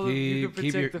be able to you can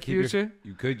protect the future.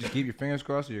 You could just keep your fingers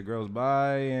crossed so your girl's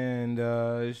by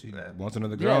and she wants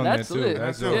another girl Yeah, in there that's too. lit.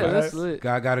 That's Yeah, it. Yeah, right? that's lit.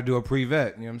 Guy got to do a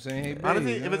pre-vet. You know what I'm saying? Hey, babe,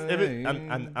 Honestly, if hey,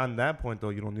 it's on that point though,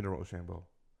 you don't need a Rochambeau.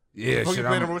 yeah, What shit, you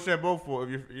playing a I'm- Rochambeau for?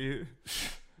 If you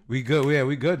we good. Yeah,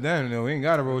 we good then. You know, we ain't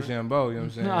got a Rochambeau. You know what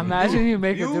I'm saying? No, imagine you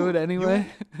make her do it anyway.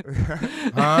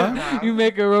 Huh? You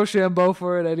make a Rochambeau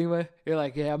for it anyway. You're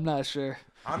like, yeah, I'm not sure.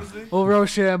 honestly, We'll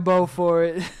Rochambeau for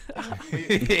it. by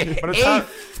the time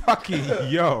Fucking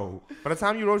yo. by the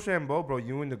time you Rochambeau, bro,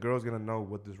 you and the girl's gonna know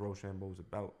what this Rochambeau is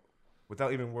about,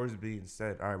 without even words being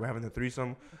said. All right, we're having a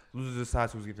threesome. Loser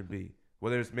decides who's gonna be.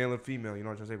 whether it's male or female, you know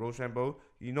what I'm trying to say, Rochambeau,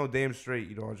 you know damn straight,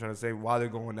 you know what I'm trying to say, while they're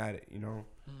going at it, you know.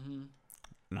 Mm-hmm.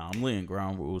 Nah, I'm laying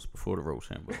ground rules before the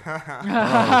Rochambeau.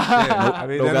 I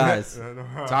mean, no guys.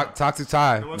 Toxic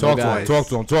Ty. No Talk to guys. him. Talk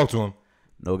to him. Talk to him.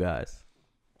 No guys.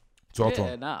 Talk to Yeah,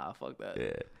 him. nah, fuck that.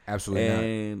 Yeah. Absolutely not.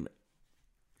 And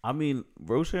I mean,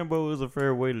 Rochambeau is a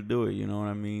fair way to do it. You know what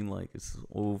I mean? Like, it's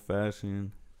old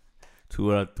fashioned,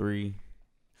 2 out of 3.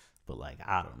 But like,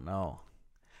 I don't know.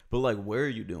 But like, where are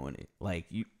you doing it? Like,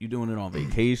 you doing it on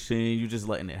vacation? You just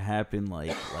letting it happen?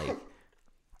 Like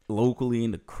locally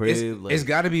in the crib? It's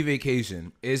got to be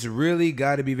vacation. It's really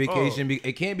got to be vacation.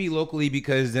 It can't be locally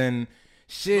because then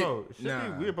shit. Bro, it should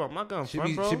be weird, bro. I'm not gonna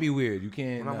front, bro. Should be weird. You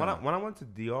can't. When I went to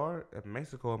DR at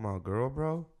Mexico with my girl,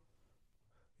 bro.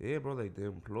 Yeah, bro. Like the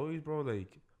employees, bro.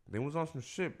 Like they was on some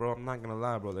shit, bro. I'm not gonna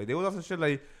lie, bro. Like they was on some shit.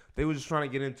 Like they was just trying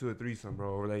to get into a threesome, bro.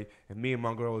 Or like, and me and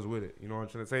my girl was with it. You know what I'm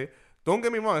trying to say? Don't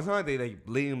get me wrong. It's not like they like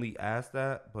blatantly asked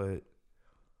that, but.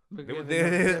 There was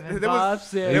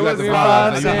vibes. Yeah.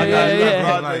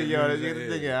 Get the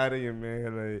thing out of here,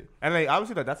 man. Like, and like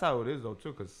obviously like that's how it is though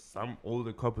too, cause some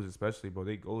older couples especially, bro,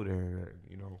 they go there,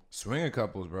 you know. Swinging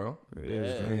couples, bro.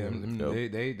 Yeah.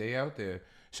 They out there.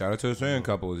 Shout out to the swinging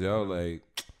couples, yo. Like,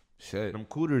 shit. Them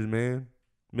cooters, man.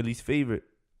 Millie's favorite.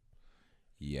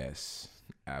 Yes,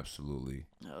 absolutely.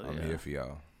 Hell I'm yeah. here for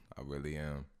y'all. I really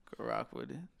am. Go rock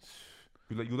with it.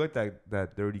 You like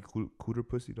that dirty cooter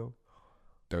pussy though?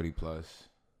 30 plus,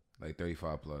 like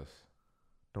 35 plus.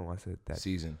 No, I said that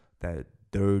Season. that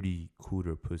dirty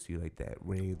cooter pussy like that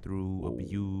ran through,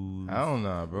 abused. I don't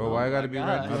know, bro. Oh Why I gotta my be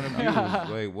God. right doing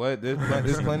abuse? Wait, what?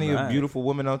 There's plenty of beautiful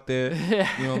women out there.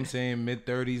 You know what I'm saying? Mid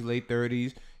 30s, late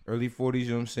 30s, early 40s. You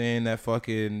know what I'm saying? That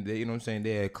fucking, you know what I'm saying?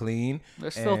 They're clean.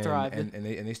 They're still thriving. and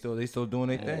they still doing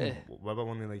their thing. What about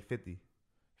women like 50?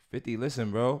 50.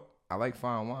 Listen, bro. I like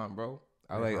fine wine, bro.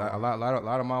 I like a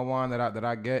lot of my wine that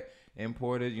I get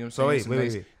imported. You know what I'm saying? So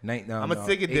wait. I'm gonna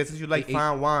take it there since you like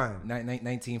fine wine.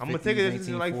 1950s, I'm gonna take it there since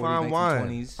you like fine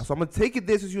wine. So I'm gonna take it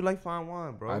there since you like fine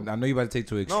wine, bro. I know you about to take it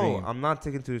to an extreme. No, I'm not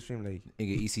taking it to the extreme. Like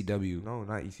Nigga, ECW. no,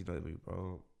 not ECW,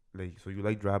 bro. Like so you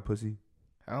like dry pussy?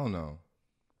 I don't know.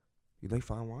 You like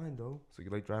fine wine though, so you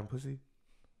like dry pussy?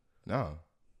 No.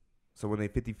 So when they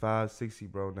 55, 60,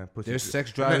 bro, that pussy. There's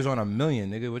sex drivers on 1 million,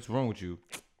 nigga. What's wrong with you?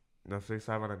 No,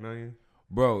 65 on 1 million.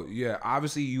 Bro, yeah,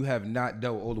 obviously you have not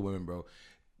dealt with older women, bro.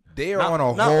 They are on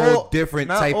a whole different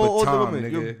type of time, women.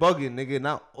 nigga. You're bugging, nigga.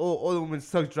 Not all older women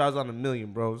suck drives on 1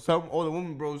 million, bro. Some older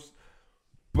women, bros.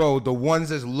 Bro, the ones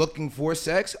that's looking for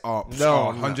sex are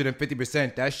No,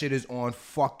 150%. That shit is on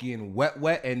fucking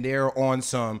wet, and they're on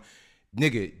some,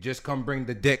 nigga, just come bring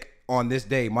the dick on this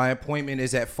day. My appointment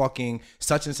is at fucking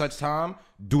such and such time.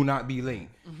 Do not be late.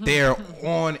 They're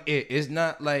on it. It's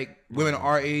not like women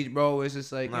our age, bro. It's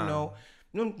just like, you know,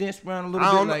 dance around a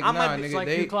little bit. Like, nah, nigga. It's like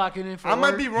you clocking in for I work.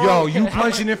 might be wrong. Yo, you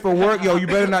punching in for work, yo, you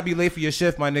better not be late for your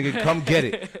shift, my nigga. Come get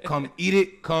it. Come eat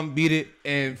it. Come beat it.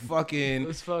 And fucking,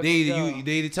 Let's fucking they go.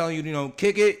 they telling you, you know,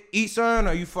 kick it, eat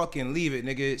something, or you fucking leave it,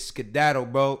 nigga. Skedaddle,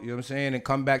 bro. You know what I'm saying? And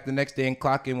come back the next day and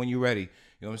clock in when you ready. You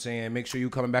know what I'm saying? Make sure you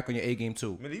coming back on your A game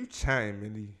too. Man, you chatting,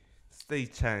 man. Stay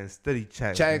chatting, steady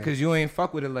chatting. Chat, because you ain't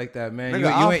fuck with it like that, man.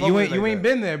 Nigga, You ain't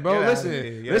been there, bro. Get outta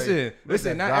here.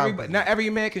 Listen. That Not every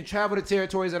man can travel the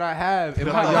territories that I have in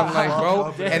my young life,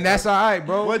 bro. And that's all right,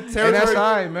 bro. What And territory? that's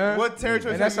all right, man. What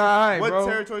territories? And that's have you, all right, what bro.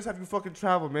 territories have you fucking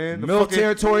traveled, man? The Middle fucking-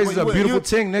 territories is a beautiful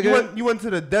thing, nigga. You went to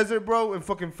the desert, bro, and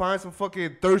fucking find some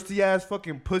fucking thirsty ass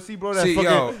fucking pussy, bro. That See,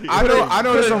 fucking, yo, I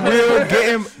know there's some real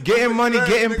getting money,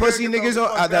 getting Nigga, pussy get the niggas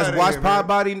fuck that's outta watch here, pod man.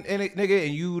 body in it, nigga,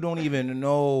 and you don't even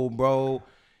know, bro.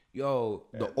 Yo,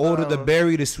 the older the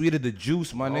berry, the sweeter the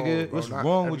juice, my nigga. bro, What's not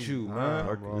wrong every with you, time, man?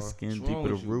 bro. Darker the skin, What's deeper wrong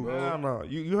the with you, root. bro? I don't know.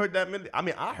 You heard that, man? I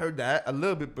mean, I heard that a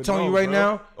little bit, but Telling no, you right bro.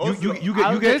 now,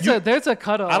 Also, There's a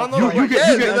cutoff. I don't know. You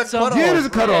get there's a cutoff. yeah, there's a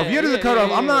cutoff. Yeah, there's a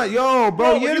cutoff. I'm not, yo,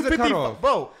 bro. when Yeah, you there's a 50 cutoff.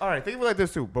 Bro, all right, think of it like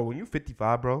this too, bro. When you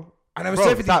 55, bro. I never bro,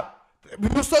 said 50. Stop. We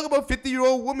was talking about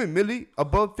 50-year-old women, Millie.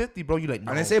 Above 50, bro. You like,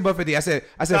 no. I didn't say above 50. I said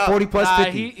Stop. 40 plus Nah,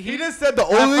 50. He just said the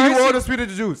older you first are, he- the sweeter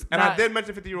the juice. And I Nah, did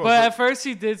mention 50-year-old. But at first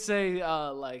he did say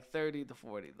like 30 to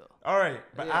 40 though. All right,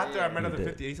 but Yeah, after yeah, I met another He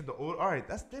 50, he said the old. All right,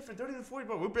 that's different. 30 to 40,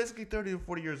 bro. We're basically 30 to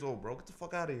 40 years old, bro. Get the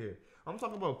fuck out of here. I'm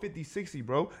talking about 50, 60,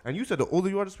 bro. And you said the older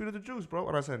you are, the sweeter the juice, bro.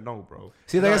 And I said no, bro.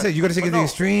 See, like I said, you gotta take it to the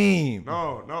extreme.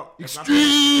 No.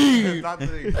 Extreme. It's not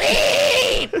the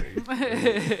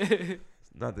extreme.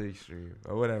 Not the extreme.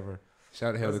 Or whatever. Shout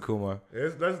out to Hell to Kumar.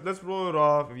 Let's roll it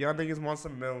off. If y'all niggas want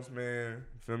some milks, man.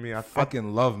 Feel me? I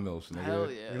Fucking love milfs, nigga.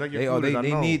 Hell You yeah. like They your food, I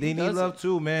know. need doesn't? love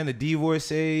too, man. The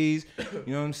divorcees,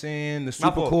 you know what I'm saying? The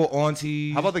super Mapo, cool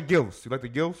aunties. How about the gilfs? You like the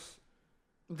gilfs?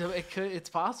 It's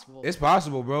possible. It's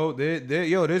possible, bro.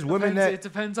 There's women that it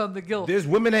depends on the guilt. There's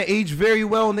women that age very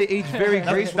well and they age very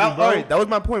gracefully, bro. All right, that was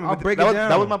my point. I'll break it down.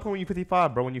 That was my point when you're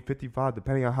 55, bro. When you're 55,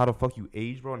 depending on how the fuck you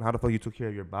age, bro, and how the fuck you took care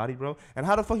of your body, bro, and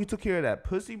how the fuck you took care of that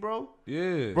pussy, bro.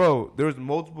 Yeah, bro. There's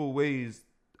multiple ways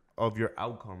of your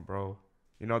outcome, bro.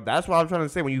 You know, that's what I'm trying to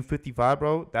say. When you 55,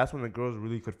 bro, that's when the girls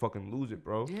really could fucking lose it,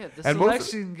 bro. Yeah, the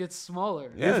selection gets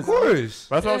smaller. Yeah, of course.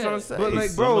 That's what I'm trying to say. But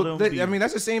like, bro, I mean,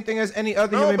 that's the same thing as any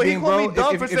other human but being, bro. Me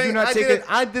dumb for saying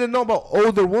I didn't know about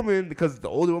older women because the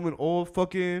older women all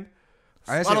fucking.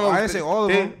 I didn't say all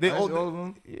of them. All of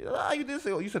them. Yeah, you did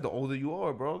say. You said the older you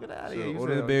are, bro. Get out of here. The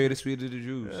older the berry, the sweeter the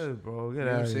juice. Yeah, bro. Get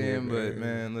out of here. You know what I'm saying? But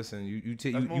man, listen, you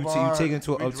take it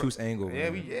into an obtuse angle. Yeah,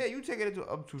 you take it into an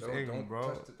obtuse angle, bro.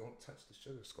 Don't touch the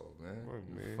sugar skull,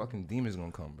 man. Fucking demons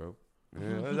gonna come, bro.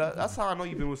 Yeah, that's how I know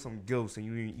you've been with some gilfs and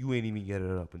you ain't even get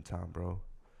it up in time, bro.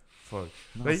 Fuck.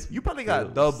 Like, you probably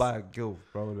got dubbed by a gilf,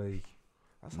 bro. Like,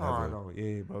 that's how I know.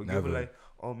 Yeah, bro. You ever like,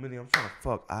 oh, Millie, I'm trying to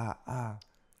fuck.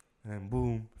 And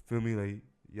boom, feel me? Like,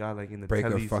 y'all like in the break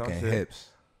her fucking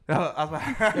hips. Break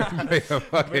her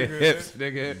fucking hips,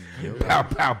 nigga. Pow,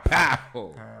 pow,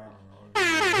 pow.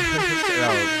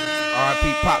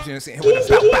 R.I.P. Pops, you know what I'm saying?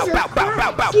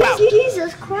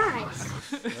 Jesus Christ.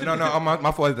 No,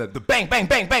 my fault. The bang, bang,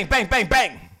 bang, bang, bang, bang,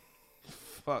 bang.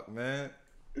 Fuck, man.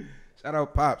 Shout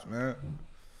out Pops, man.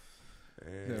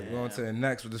 Yeah, we're going to the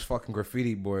next with this fucking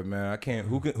graffiti board, man. I can't.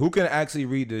 Who can actually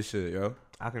read this shit, yo?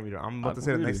 I can read it. I'm about to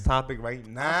say the next topic right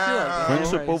now.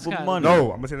 Friendship over money.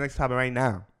 No, I'm gonna say the next topic right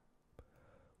now.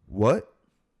 What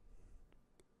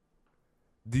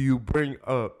do you bring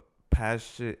up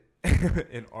past shit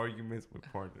in arguments with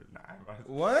partners? Nah.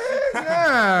 What? Nah,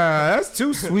 that's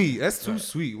too sweet. That's too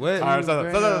sweet. What? All right,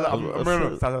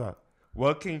 stop.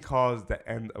 What can cause the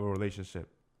end of a relationship?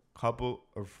 Couple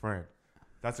or friend?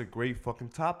 That's a great fucking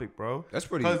topic, bro. That's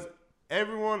pretty. Because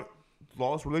everyone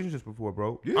lost relationships before,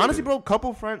 bro. Yeah. Honestly, bro,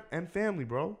 couple, friend, and family,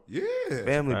 bro. Yeah.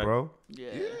 Family, bro. Yeah.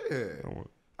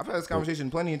 I've had this conversation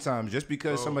plenty of times. Just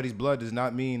because somebody's blood does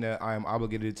not mean that I am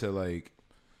obligated to, like,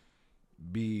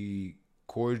 be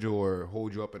cordial or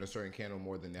hold you up in a certain candle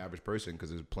more than the average person,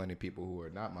 because there's plenty of people who are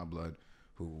not my blood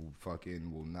who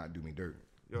fucking will not do me dirt.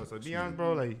 Yo, so to be honest,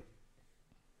 bro, like,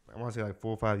 I want to say like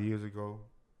 4 or 5 years ago.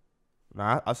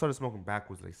 Nah, I started smoking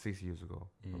backwards like 6 years ago.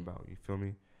 About, you feel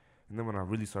me? And then when I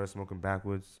really started smoking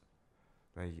backwards,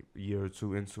 like a year or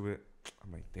two into it,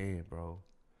 I'm like, damn, bro.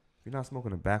 If you're not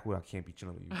smoking a backwood, I can't be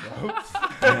chilling with you, bro.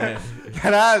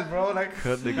 That ass, bro. Like,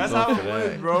 that's how it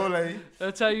was, bro. Like,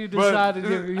 that's how you decided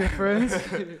your friends.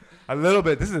 A little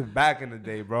bit. This is back in the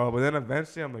day, bro. But then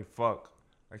eventually, I'm like, fuck.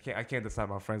 I can't decide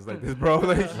my friends like this, bro.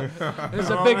 Like, there's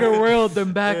a bigger world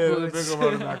than backwards. Yeah, there's a bigger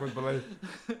world than backwards. But like,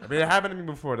 I mean, it happened to me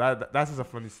before. That's just a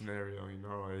funny scenario, you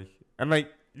know. Like, and like,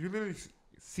 you literally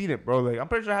seen it, bro. Like, I'm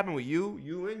pretty sure it happened with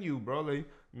you, bro. Like,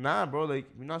 nah, bro. Like,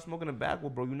 you're not smoking a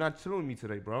backwood, bro. You're not chilling with me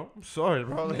today, bro. I'm sorry,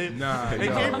 bro. Like, nah,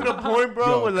 it came to the point, bro.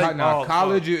 Yo, where like,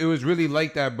 college, it was really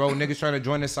like that, bro. Niggas trying to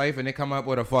join the Cypher and they come up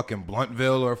with a fucking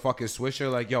Bluntville or a fucking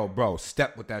Swisher. Like, yo, bro,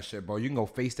 step with that shit, bro. You can go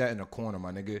face that in the corner,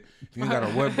 my nigga. If you ain't got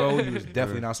a wood, bro, you was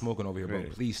definitely not smoking over here, bro.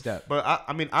 Please step. But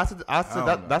I mean, I said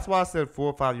that's why I said 4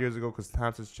 or 5 years ago, because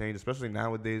times has changed, especially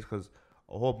nowadays, because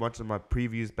a whole bunch of my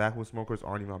previous backwood smokers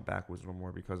aren't even on backwoods no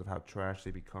more because of how trash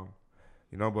they become.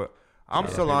 You know, but I'm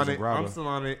still on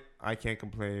it. I can't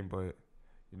complain, but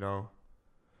you know,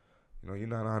 you're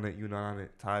not on it. You're not on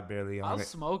it. Ty barely on it. I'll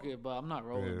smoke it, but I'm not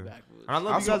rolling backwards.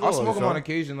 I'll smoke them on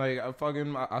occasion. Like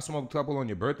I smoked a couple on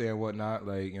your birthday and whatnot.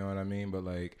 Like, you know what I mean. But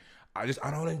like, I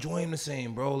don't enjoy them the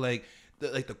same, bro. Like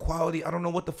the quality. I don't know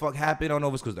what the fuck happened. I don't know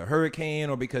if it's because the hurricane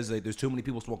or because like there's too many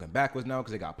people smoking backwards now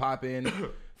because they got popping.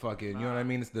 Fucking, you know what I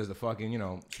mean? There's the fucking,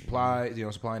 supply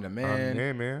and demand.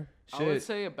 Yeah, man. Shit. I would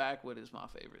say a backwood is my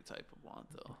favorite type of blunt,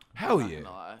 though. Hell yeah.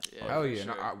 Hell yeah.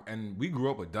 Sure. And we grew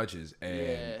up with Dutches,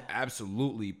 and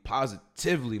absolutely,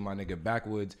 positively, my nigga,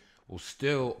 backwoods will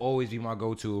still always be my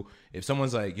go-to. If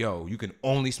someone's like, yo, you can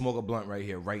only smoke a blunt right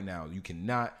here, right now. You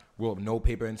cannot roll up no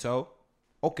paper and toe.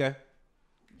 Okay.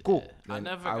 Cool. I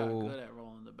never got good at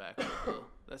rolling the backwood, though.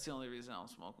 That's the only reason I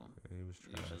don't smoke them. It was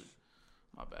trash. Usually,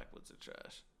 my backwoods are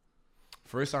trash.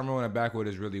 First time rolling a backwood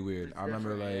is really weird. I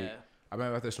remember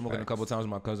after smoking a couple times with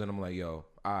my cousin, I'm like, yo,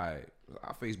 I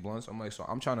face blunts. I'm like, so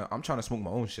I'm trying to smoke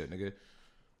my own shit, nigga.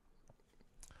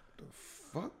 The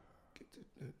fuck?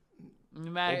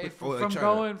 Mad,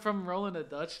 from rolling a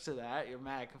Dutch to that, you're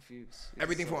mad confused.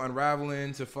 Everything from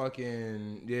unraveling to fucking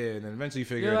and then eventually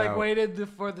figure it out. You're like waited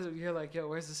before you're like, yo,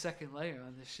 where's the second layer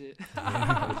on this shit?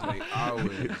 Yeah, it's like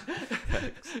hours.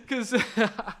 Cause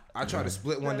I tried to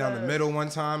split one down the middle one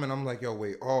time, and I'm like, yo,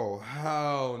 wait, oh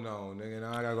hell no, nigga,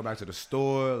 now I gotta go back to the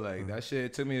store. Like that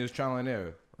shit took me as trial and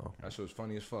error. That shit was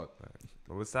funny as fuck.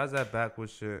 But besides that backward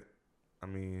shit, I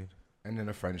mean. And then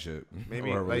a friendship.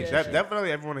 Maybe like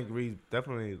definitely everyone agrees.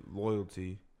 Definitely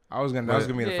loyalty. That was gonna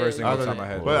be the first thing off the top of my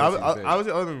head. But I was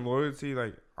other than loyalty,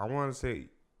 like I want to say,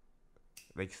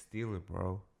 like stealing,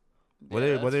 bro.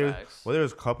 Whether it's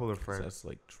a couple of friends, that's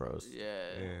like trust. Yeah.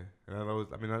 And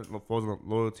that falls on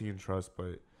loyalty and trust,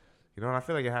 but you know, and I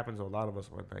feel like it happens to a lot of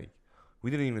us when like we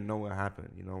didn't even know what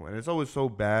happened, you know. And it's always so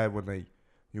bad when like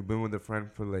you've been with a friend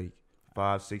for like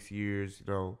 5-6 years,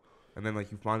 you know. And then,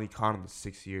 like, you finally caught him in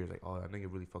 6 years. Like, oh, that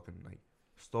nigga really fucking, like,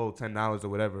 stole $10 or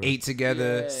whatever. Ate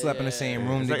together, slept in the same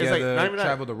room together,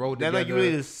 traveled the road together. Then, like, you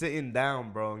really just sitting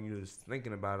down, bro, and you're just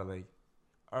thinking about it, like,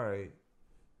 all right,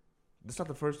 this is not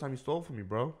the first time you stole from me,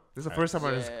 bro. This is the first time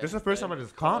I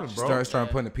just caught him, bro. Started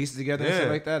putting the pieces together and shit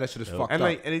like that. That shit is fucked up.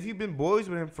 Like, and if you've been boys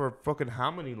with him for fucking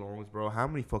how many longs, bro? How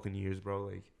many fucking years, bro?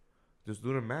 Like, just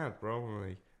do the math, bro.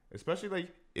 Like, especially, like,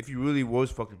 if you really was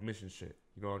fucking missing shit.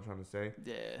 You know what I'm trying to say?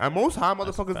 Yeah. And most high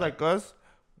motherfuckers like us,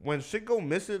 when shit go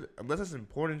missing, unless it's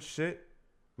important shit,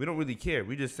 we don't really care.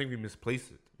 We just think we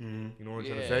misplaced it. Mm-hmm. You know what I'm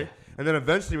trying to say? And then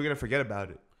eventually we're going to forget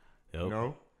about it. Yep. You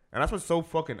know? And that's what's so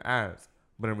fucking ass.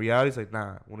 But in reality, it's like,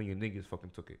 nah, one of your niggas fucking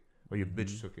took it. Or your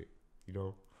bitch took it. You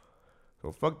know?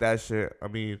 So fuck that shit. I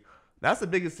mean, that's the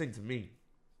biggest thing to me.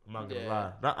 I'm not going to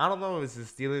lie. I don't know if it's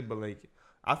just stealing, but like,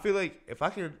 I feel like if I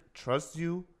can trust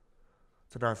you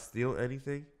to not steal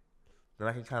anything, then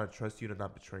I can kind of trust you to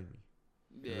not betray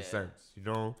me. In a sense, you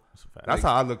know. That's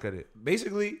how I look at it.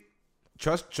 Basically,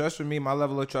 trust for me. My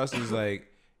level of trust is like,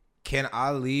 can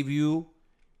I leave you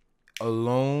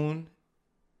alone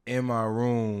in my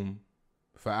room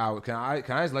for hours? Can I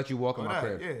just let you walk in my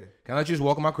crib? Yeah. Can I let you just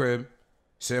walk in my crib,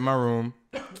 sit in my room,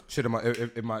 shit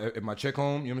if my chick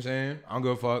home? You know what I'm saying? I don't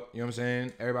give a fuck. You know what I'm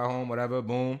saying? Everybody home, whatever.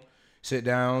 Boom, sit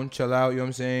down, chill out. You know what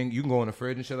I'm saying? You can go in the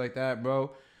fridge and shit like that,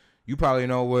 bro. You probably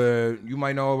know you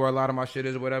might know where a lot of my shit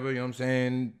is or whatever, you know what I'm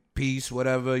saying? Peace,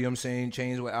 whatever, you know what I'm saying?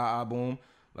 Change with boom.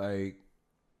 Like,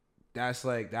 that's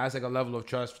like a level of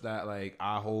trust that, like,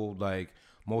 I hold, like,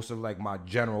 most of, like, my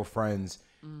general friends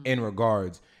in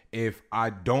regards. If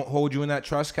I don't hold you in that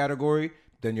trust category,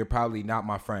 then you're probably not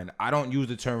my friend. I don't use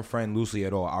the term friend loosely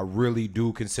at all. I really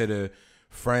do consider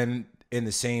friend in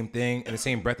the same thing, in the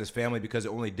same breath as family, because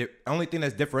the only thing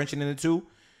that's differentiating the two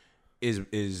is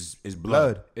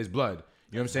blood. Is blood.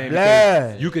 You know what I'm saying?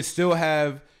 Because you could still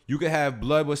have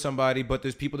blood with somebody, but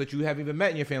there's people that you haven't even met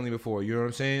in your family before. You know what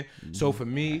I'm saying? Mm-hmm. So for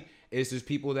me, it's just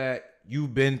people that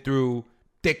you've been through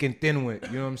thick and thin with.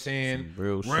 You know what I'm saying?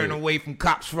 Running away from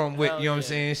cops with. You know what I'm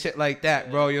saying? Shit like that,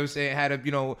 bro. You know what I'm saying? Had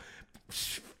to,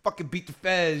 fucking beat the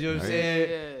feds. You know what I'm saying?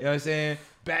 You know what I'm saying?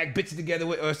 Bag bitches together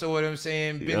with us. So what I'm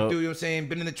saying? Been through. You know what I'm saying?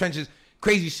 Been in the trenches.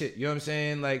 Crazy shit, you know what I'm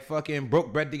saying? Like, fucking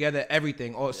broke bread together,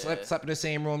 everything. Or slept in the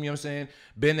same room, you know what I'm saying?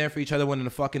 Been there for each other when in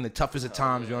the toughest of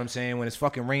times, you know what I'm saying? When it's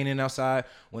fucking raining outside,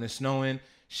 when it's snowing.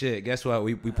 Shit, guess what?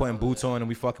 We putting boots on and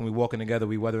we walking together,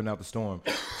 we weathering out the storm.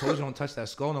 Told you don't touch that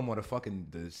skull no more,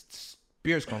 the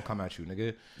spear's gonna come at you,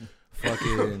 nigga.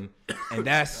 Fucking, and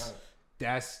that's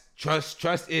trust.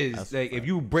 Trust is, that's like, if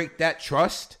you break that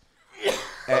trust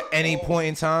at any point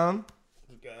in time,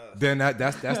 then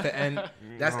that's the end.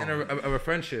 That's the end of a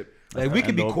friendship. Like, we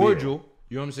could be cordial,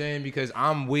 you know what I'm saying? Because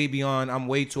I'm way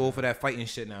too old for that fighting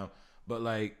shit now. But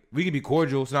like, we could be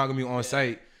cordial. It's not gonna be on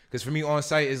site. Because for me, on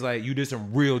site is like, you did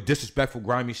some real disrespectful,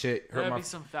 grimy shit. There'd be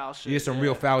some foul shit. Yeah, some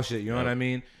real foul shit. You know what I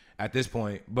mean? At this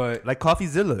point, but like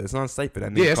CoffeeZilla, it's on site for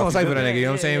that nigga. Yeah, it's on site for that nigga. You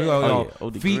know what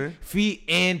I'm saying? Feet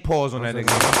and paws on that nigga. You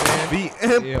know what I'm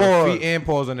saying? Feet and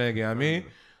paws on that nigga. I mean.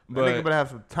 But that nigga better have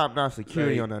some top-notch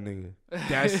security on that nigga.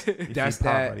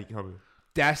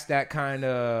 That's that kind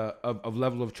of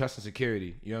level of trust and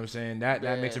security. You know what I'm saying? That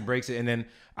makes and breaks it. And then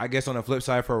I guess on the flip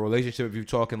side, for a relationship, if you're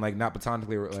talking like not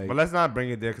platonically, like, but let's not bring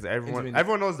it there because everyone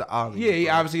knows the obvious.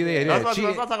 Yeah, obviously, Let's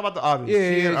not talk about the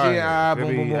obvious.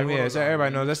 Yeah. So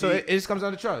everybody knows that. So it just comes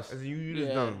down to trust. You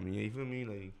just know me. You feel me?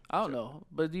 Like, I don't know,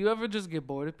 but do you ever just get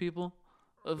bored of people?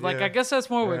 Like I guess that's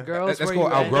more with girls. That's where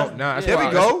called you end outgrown. up- Nah, that's There we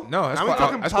called, go. No, that's Now we called,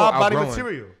 talking that's top called body outgrowing.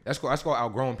 material. That's called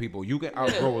outgrowing people. You can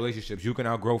outgrow relationships. You can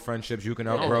outgrow friendships. You can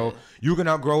outgrow. Yeah. You can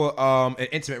outgrow an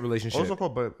intimate relationship. Also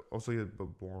called, but also you're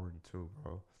boring too,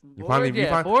 bro. You Bored, yeah,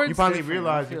 finally bored's finally different,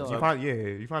 realize I feel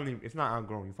you like. finally it's not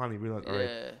outgrown. You finally realize, all right,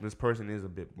 Yeah. this person is a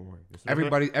bit boring.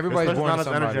 Everybody's this boring person's to not as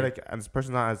somebody. energetic, and this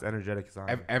person's not as energetic as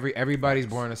I am. Everybody's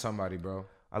boring to somebody, bro.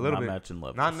 A little Not bit. matching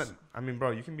levels. Not, I mean,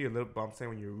 bro, you can be a little. But I'm saying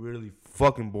when you're really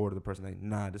fucking bored of the person, like,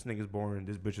 nah, this nigga's boring.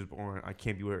 This bitch is boring. I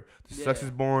can't be with her. The sex Yeah.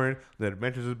 is boring. The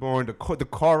adventures is boring. The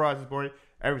car rides is boring.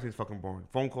 Everything's fucking boring.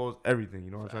 Phone calls, everything.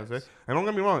 You know what I'm trying to say? And don't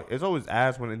get me wrong, it's always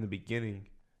ass when in the beginning,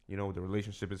 you know, the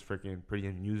relationship is freaking pretty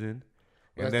amusing.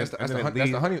 That's the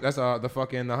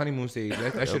honeymoon stage.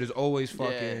 That shit is always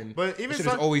fucking. But even shit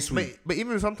is always sweet. But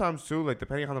even sometimes too, like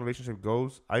depending on how the relationship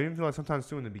goes, I even feel like sometimes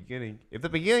too in the beginning, if the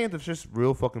beginning is just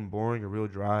real fucking boring or real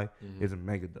dry, is a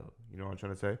mega dub. You know what I'm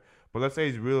trying to say? But let's say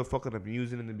it's real fucking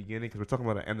amusing in the beginning because we're talking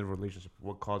about the end of the relationship.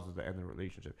 What causes the end of the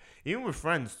relationship? Even with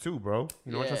friends too, bro.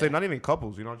 You know what I'm trying to say? Not even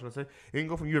couples. You know what I'm trying to say? You can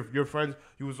go from your friends.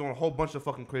 You was on a whole bunch of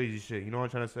fucking crazy shit. You know what I'm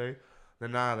trying to say?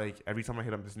 Then now, like, every time I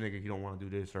hit up this nigga, he don't want to do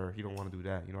this or he don't want to do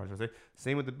that. You know what I'm trying to say?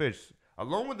 Same with the bitch.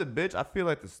 Along with the bitch, I feel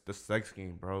like the sex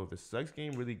game, bro. The sex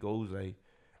game really goes, like,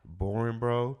 boring,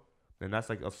 bro. Then that's,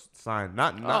 like, a sign.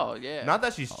 Not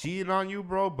that she's cheating on you,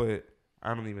 bro, but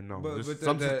I don't even know.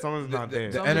 Someone's not there.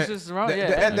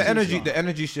 The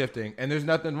energy shifting, and there's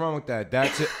nothing wrong with that.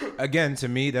 That's again to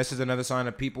me. That's just another sign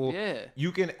of people. Yeah.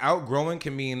 You can outgrowing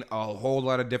can mean a whole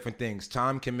lot of different things.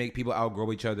 Time can make people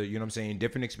outgrow each other. You know what I'm saying?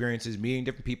 Different experiences, meeting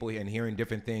different people, and hearing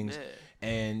different things,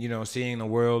 and you know, seeing the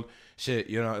world. Shit,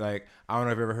 you know, like I don't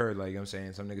know if you've ever heard, like you know what I'm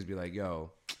saying, some niggas be like, "Yo,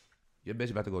 your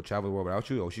bitch about to go travel the world without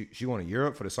you. Oh, she going to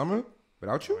Europe for the summer."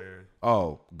 Without you?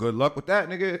 Oh, good luck with that,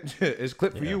 nigga. It's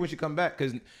clip for you when she come back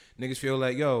because niggas feel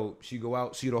like, yo, she go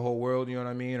out, see the whole world, you know what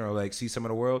I mean? Or like see some of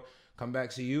the world, come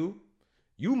back, see you.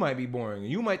 You might be boring.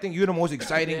 You might think you're the most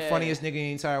exciting, funniest nigga in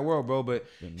the entire world, bro. But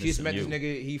she just met this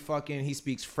nigga, he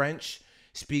speaks French,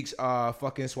 speaks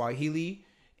fucking Swahili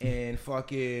and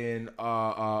fucking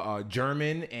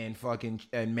German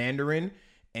and Mandarin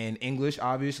and English,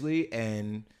 obviously,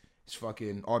 and it's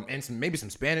fucking and maybe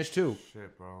some Spanish too.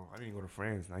 Shit, bro. I didn't go to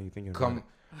France. Now you thinking Come, about it.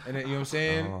 and then, you know what I'm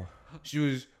saying? She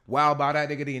was wild about that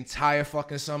nigga the entire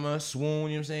fucking summer, swoon, you know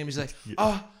what I'm saying? He's like,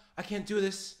 oh, I can't do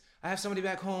this. I have somebody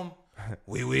back home.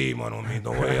 Oui, mon ami,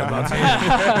 don't worry about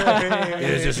it.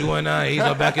 It's just you and I. He's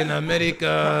not back in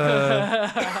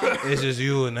America. It's just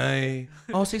you and I.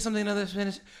 Oh, say something in another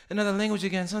Spanish, another language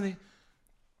again, something.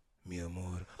 Mi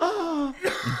amor. Oh.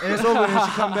 And it's over, and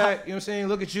she come back, you know what I'm saying?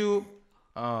 Look at you.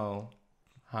 Oh,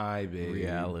 hi, baby.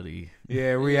 Reality.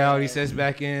 Yeah, reality sets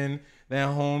back in that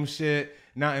home shit.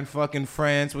 Not in fucking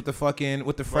France with the fresh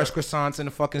croissants and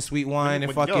the fucking sweet wine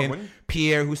and fucking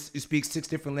Pierre who speaks 6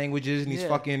 different languages and he's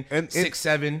fucking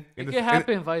 6'7". It can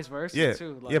happen vice versa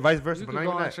too. Like, vice versa. But not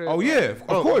even that. Oh yeah, of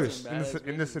course.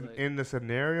 In the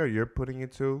scenario you're putting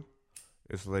it to,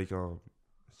 it's like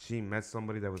she met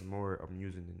somebody that was more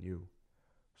amusing than you.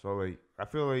 So like I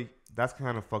feel like that's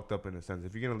kind of fucked up in a sense.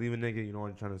 If you're gonna leave a nigga, you know what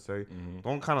I'm trying to say.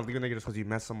 Don't kind of leave a nigga just because you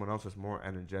met someone else that's more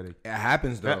energetic. It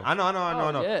happens though. I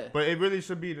know. Yeah. But it really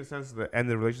should be in the sense of the end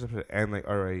of the relationship and like,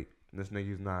 all right, this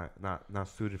nigga's not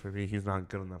suited for me. He's not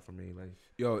good enough for me. Like,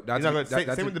 yo, same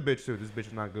with the bitch too. This bitch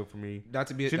is not good for me.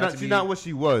 She's not what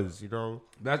she was. You know.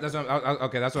 That's what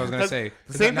I was gonna say.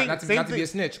 Same thing. Not to be a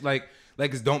snitch. Like,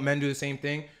 cause don't men do the same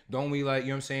thing? Don't we, like, you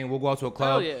know what I'm saying? We'll go out to a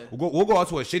club. Yeah. We'll go out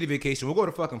to a shitty vacation. We'll go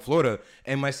to fucking Florida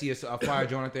and might see a fire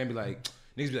joint out there and be like,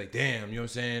 niggas be like, damn, you know what I'm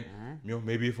saying? You know,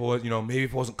 maybe if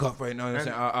it wasn't cut right now, you know what I'm saying?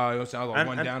 You know what I'm saying? I'll go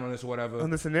run down on this or whatever. In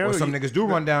the scenario, or some niggas do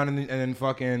run down and then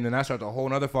fucking, then I start a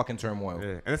whole other fucking turmoil.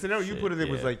 Yeah. And the scenario you put it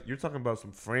in was like, you're talking about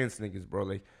some France niggas, bro.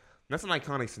 Like, that's an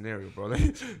iconic scenario, bro.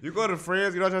 Like, you go to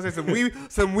France, you know what I'm trying to say?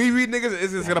 Some wee niggas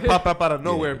is just gonna pop up out of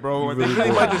nowhere, bro. And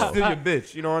they might just steal your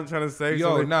bitch. You know what I'm trying to say?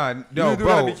 Yo, so, like,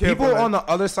 bro. People on the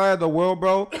other side of the world,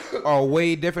 bro, are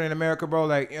way different in America, bro.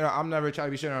 Like, you know, I'm never trying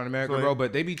to be shitting on America, bro,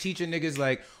 but they be teaching niggas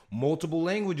like multiple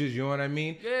languages. You know what I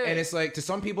mean? Yeah. And it's like to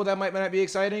some people that might not be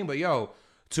exciting, but yo,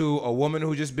 to a woman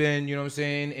who just been, you know what I'm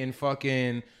saying, in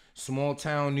fucking small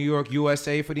town New York,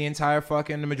 USA for the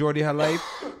majority of her life,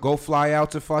 go fly out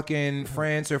to fucking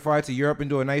France or fly to Europe and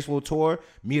do a nice little tour,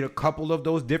 meet a couple of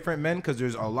those different men because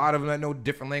there's a lot of them that know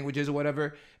different languages or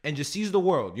whatever, and just sees the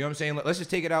world. You know what I'm saying? Let's just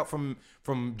take it out from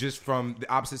the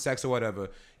opposite sex or whatever. You know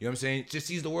what I'm saying? Just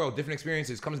sees the world, different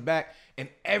experiences, comes back, and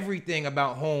everything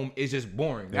about home is just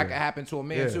boring. That could happen to a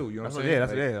man too. You know what I'm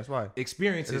saying? That's why.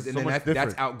 Experiences, and so then much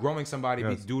that's outgrowing somebody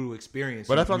due to experience.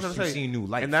 But that's what I'm trying to say. Seeing new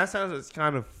life. In that sense, it's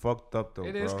kind of fucked up though.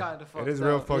 It is kind of fucked up. It is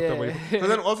real fucked up. So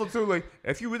then also too, like,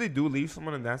 if you really do leave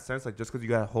someone in that sense, like just because you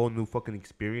got a whole new fucking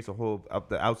experience, a whole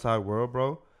the outside world,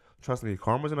 bro. Trust me,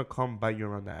 karma's gonna come bite you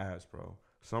around the ass, bro.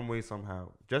 Some way, somehow.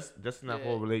 Just in that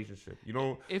whole relationship, you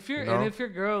know. If your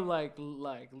girl like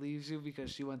leaves you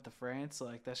because she went to France,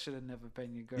 like that should have never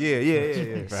been your girl.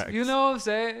 Yeah. You know what I'm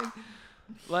saying?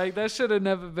 Like that should have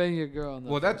never been your girl.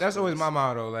 Well, that's always my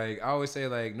motto. Like I always say,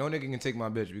 like no nigga can take my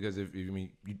bitch because if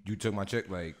you took my chick,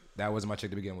 like that wasn't my chick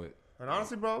to begin with. And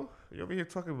honestly, bro, you over here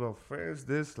talking about France,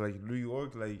 this like New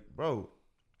York, like bro,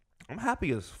 I'm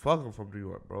happy as fuck I'm from New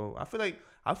York, bro. I feel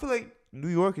like New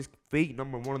York is fate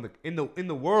number one in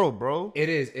the world, bro. It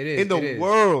is in the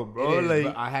world, bro. Like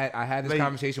but I had this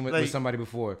conversation with somebody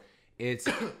before. It's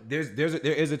there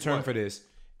is a term for this.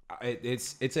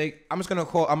 It's a I'm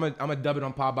gonna dub it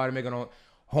on Pop Body, make it on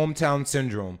hometown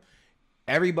syndrome.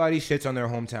 Everybody shits on their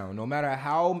hometown, no matter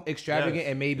how extravagant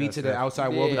it may be to the outside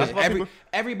world. Because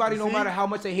everybody, no matter how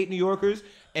much they hate New Yorkers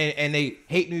and they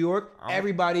hate New York,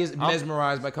 everybody is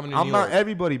mesmerized by coming to New York. I'm not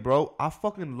everybody, bro. I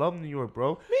fucking love New York,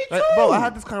 bro. Me too. Like, bro, I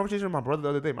had this conversation with my brother the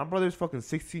other day. My brother is fucking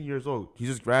 16 years old. He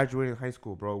just graduated high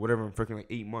school, bro. Whatever, in freaking like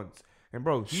 8 months. And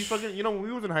bro, he's fucking. You know, when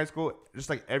we was in high school, just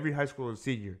like every high school is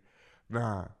senior.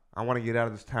 Nah. I want to get out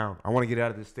of this town. I want to get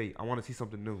out of this state. I want to see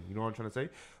something new. You know what I'm trying to say?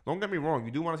 Don't get me wrong.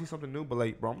 You do want to see something new, but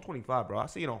like, bro, I'm 25, bro.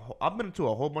 I've been to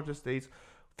a whole bunch of states,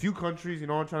 few countries. You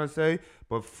know what I'm trying to say?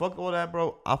 But fuck all that,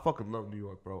 bro. I fucking love New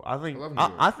York, bro. I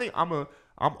think I'm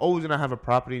always gonna have a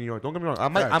property in New York. Don't get me wrong.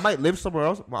 I might live somewhere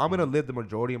else, but I'm gonna live the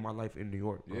majority of my life in New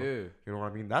York, bro. Yeah. You know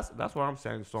what I mean? That's what I'm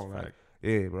saying. So like,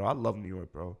 yeah, bro. I love New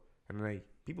York, bro. And like,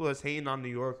 people that's hating on New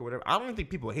York or whatever. I don't even think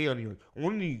people hate on New York.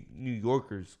 Only New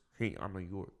Yorkers hate on New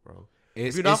York, bro.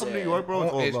 If you're not from New York,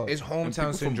 bro, it's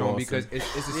hometown syndrome because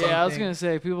it's the same I was gonna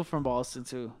say people from Boston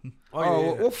too.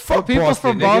 Well, fuck people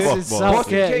Boston, from Boston nigga.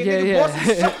 suck. Yeah.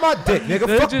 Boston, suck my dick,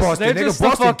 nigga. Fuck Boston, nigga.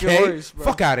 Boston K. Worst,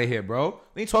 fuck out of here, bro.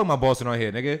 We ain't talking about Boston on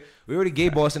here, nigga. We already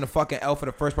gave Boston a fucking L for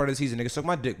the first part of the season, nigga. Suck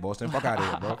my dick, Boston. Fuck out of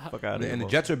here, bro. Fuck out of here. And the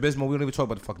Jets are abysmal. We don't even talk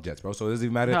about the fucking Jets, bro. So it doesn't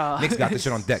even matter. No. Knicks got this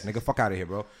shit on deck, nigga. Fuck out of here,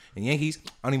 bro. And Yankees,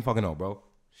 I don't even fucking know, bro.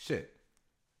 Shit.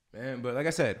 Man, but like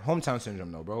I said, hometown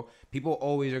syndrome though, bro. People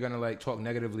always are gonna like talk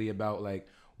negatively about like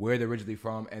where they're originally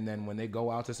from, and then when they go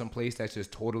out to some place that's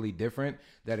just totally different,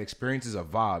 that experience is a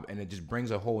vibe, and it just brings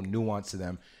a whole nuance to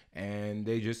them, and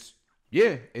they just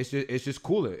it's just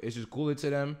cooler. It's just cooler to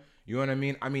them. You know what I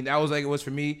mean? I mean that was like it was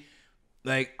for me.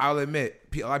 Like I'll admit,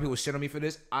 a lot of people shit on me for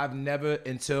this. I've never,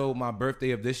 until my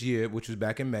birthday of this year, which was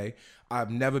back in May, I've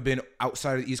never been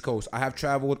outside of the East Coast. I have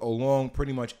traveled along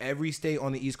pretty much every state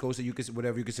on the East Coast that you could,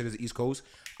 whatever you consider the East Coast.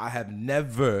 I have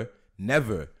never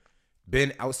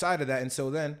been outside of that until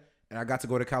then, and I got to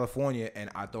go to California, and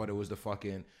I thought it was the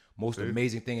fucking most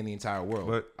amazing thing in the entire world.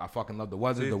 But I fucking love the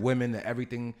weather, the women, the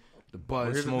everything, the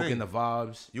buzz, smoking, the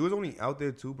vibes. You was only out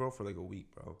there too, bro, for like a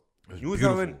week, bro. You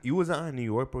was out in New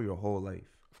York, bro, your whole life.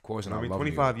 Of course, and I mean,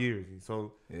 25 years.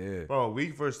 So, yeah, bro, a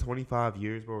week versus 25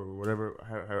 years, bro, or whatever,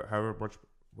 however much,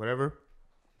 whatever.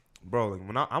 Bro, like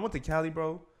when I went to Cali,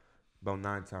 bro, about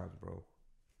 9 times, bro.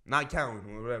 Not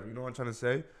counting or whatever, you know what I'm trying to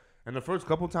say? And the first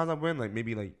couple times I went, like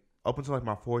maybe like up until like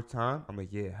my 4th time, I'm like,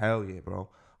 yeah, hell yeah, bro.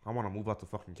 I want to move out to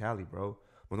fucking Cali, bro.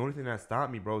 But the only thing that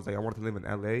stopped me, bro, is like I wanted to live in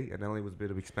LA, and LA was a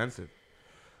bit expensive.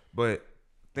 But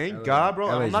thank God, bro.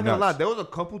 I'm not gonna lie. There was a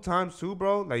couple times too,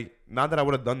 bro. Like, not that I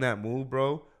would have done that move,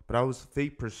 bro, but I was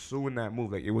fake pursuing that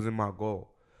move. Like, it wasn't my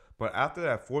goal. But after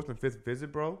that 4th and 5th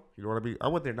visit, bro, you know what I mean? I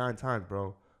went there 9 times,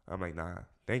 bro. I'm like, nah.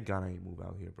 Thank God I ain't move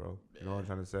out here, bro. You know what I'm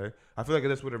trying to say? I feel like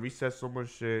this would have reset so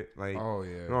much shit. Like, oh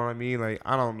yeah. You know what I mean? Like,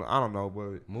 I don't know,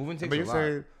 but moving takes a lot.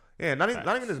 Saying, yeah, not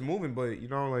even just moving, but you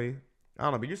know, like, I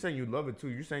don't know, but you're saying you love it too.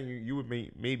 You're saying you would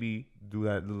maybe do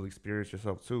that little experience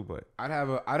yourself too, but I'd have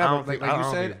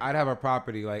a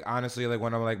property. Like honestly, like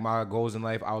one of like my goals in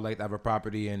life, I would like to have a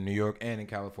property in New York and in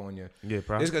California. Yeah,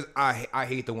 probably. Just because I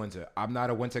hate the winter. I'm not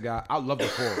a winter guy. I love the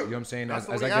fall. You know what I'm saying? As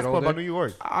I get older, about New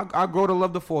York. I grow to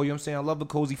love the fall. You know what I'm saying? I love the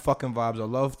cozy fucking vibes. I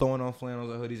love throwing on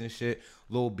flannels and hoodies and shit,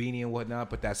 little beanie and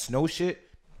whatnot. But that snow shit,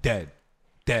 dead.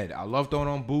 I love throwing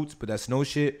on boots, but that snow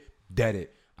shit, dead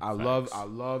it. I love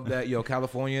that,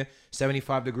 California,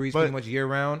 75 degrees pretty much year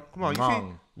round. Come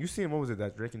on, you seen what was it,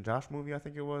 that Drake and Josh movie, I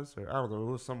think it was? Or I don't know,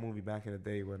 it was some movie back in the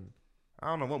day when, I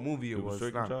don't know what movie it was.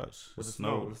 Drake and Josh. With the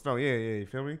snow. Yeah, you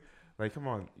feel me? Like, come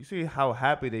on. You see how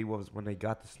happy they was when they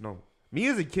got the snow. Me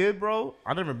as a kid, bro,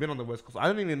 I never been on the West Coast. I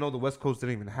didn't even know the West Coast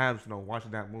didn't even have snow.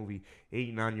 Watching that movie,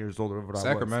 8, 9 years old, or whatever that was.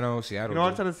 Sacramento, Seattle. You know what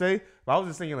I'm trying to say? But I was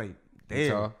just thinking, like, damn,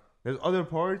 Utah. there's other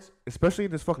parts, especially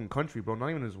in this fucking country, bro, not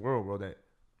even in this world, bro, that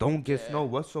don't get Yeah. snow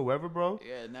whatsoever, bro.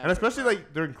 Yeah, never, And especially, bro.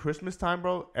 like, during Christmas time,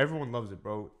 bro, everyone loves it,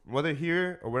 bro. Whether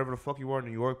here or wherever the fuck you are in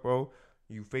New York, bro,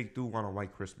 you fake do want a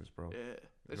white Christmas, bro. Yeah.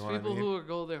 There's know what I people mean? who will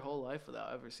go their whole life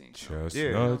without ever seeing snow. Chestnuts Yeah.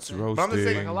 roasting. But I'm just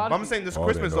saying, Like a lot of I'm saying this people.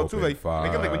 Christmas, though, too, On an like,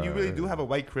 nigga, like, when you really open do fire. have a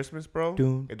white Christmas, bro,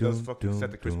 Dun, it does dun, fucking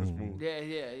set the Christmas dun. mood.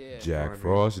 Yeah. Jack I mean?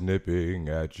 Frost nipping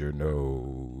at your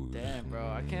nose. Damn, bro,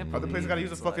 I can't Other places gotta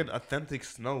use It's the fucking like- authentic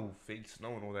snow, fake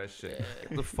snow, and all that shit. Yeah.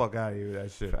 Get the fuck out of here with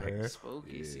that shit, man.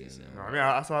 Spooky season. No,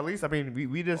 I mean, so at least, I mean,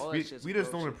 we just All that shit's we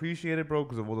just don't approaching. appreciate it, bro,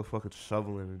 because of all the fucking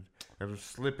shoveling and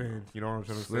slipping. You know what I'm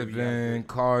trying to say? We Slipping,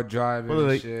 car driving, But,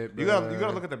 like, shit. you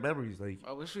gotta look at the memories. Like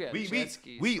I wish we had we jet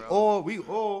skis, we bro.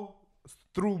 all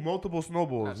threw multiple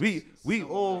snowballs. Not We jet skis, we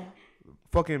snowball. all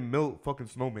fucking built fucking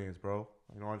snowmans, bro.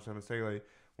 You know what I'm trying to say? Like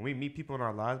when we meet people in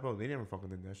our lives, bro, they never fucking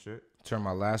did that shit. Turn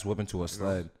my last whip into a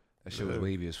sled. That shit was Yeah.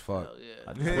 wavy as fuck. Hell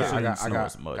yeah. I Yeah. wish I I got, snow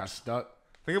as much. got stuck.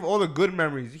 Think of all the good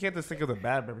memories. You can't just think of the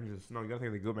bad memories of snow. You gotta think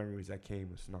of the good memories that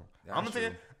came with snow. That's I'm gonna true.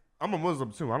 say I'm a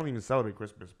Muslim too. I don't even celebrate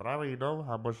Christmas, but I already know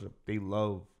how much they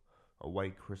love a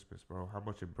white Christmas, bro. How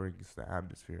much it brings the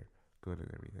atmosphere, good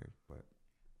and everything. But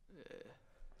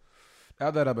Now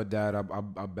that I'm a dad, I'm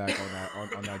back on that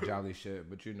on that jolly shit.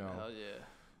 But you know, Hell yeah.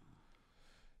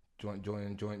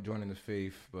 joining the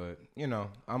faith. But you know,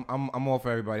 I'm all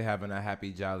for everybody having a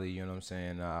happy jolly. You know what I'm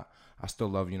saying? I still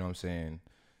love, you know what I'm saying,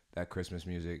 that Christmas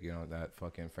music. You know, that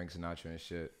fucking Frank Sinatra and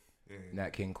shit. yeah, Nat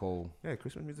King Cole. yeah,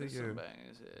 Christmas music. There's Yeah. some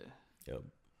bangers, yeah. Yep.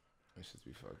 It should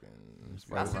be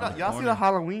fucking. Y'all see the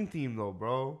Halloween theme though,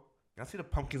 bro. Y'all see the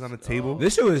pumpkins on the table.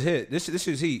 This shit was hit. This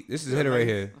is heat. This is hit right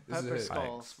here. This is Pepper hit.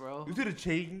 skulls, bro. You see the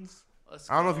chains? Let's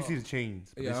I don't know if you go. see the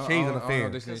chains. But Yeah, there's chains on the I don't know fan.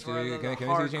 if this Because nigga- we're Can the you see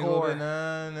the chains a little hardcore. bit?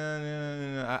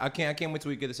 Nah. I can't wait till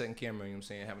we get a second camera. You know what I'm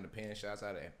saying? Having the pan shots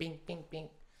out of there. Bing, bing, bing.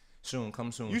 Soon,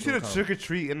 come soon. You see soon the come. trick or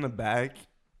treat in the bag?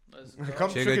 Let's Come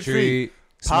go. Trick trick or or treat. treat.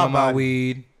 Smell my body.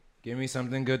 weed. Give me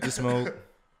something good to smoke.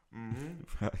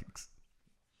 Facts.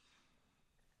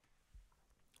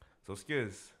 So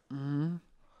Skiz, Mm-hmm.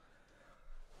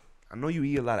 I know you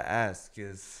eat a lot of ass,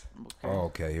 Skiz. Oh,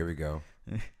 okay, here we go.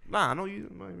 Nah, I know you.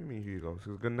 I mean, here you go.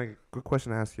 So good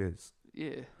question to ask Skiz.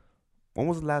 Yeah. When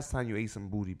was the last time you ate some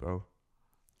booty, bro?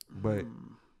 But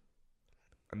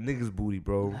a nigga's booty,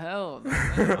 bro. Hell no.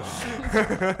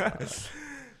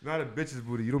 Not a bitch's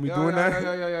booty. You don't be doing that.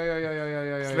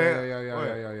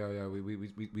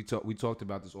 We talked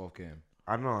about this off cam.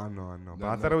 I know. But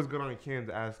I No. thought it was good on cam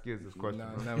to ask Skiz this question.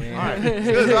 Nah, bro. nah, we ain't- All right,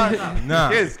 Skiz, all right, Nah.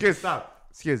 Skiz, stop.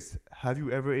 Skiz, have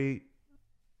you ever ate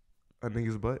a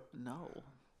nigga's butt? No.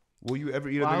 Will you ever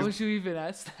eat a Why nigga's? would you even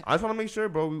ask that? I just want to make sure,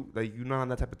 bro. Like you not on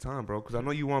that type of time, bro. Because I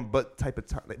know you want butt type of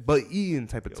time, like butt eating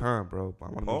type of time, bro. But I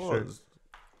want to make sure. Pause.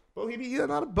 Bro, he be eating a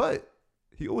lot of butt.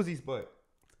 He always eats butt.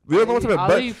 We don't know what type of I'll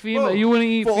butt. eat female. Bro, You wouldn't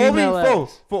eat for all we female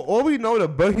ass. for all we know, the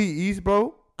butt he eats,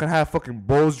 bro, can have fucking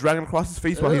balls dragging across his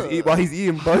face while he's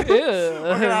eating butt. Ew, We're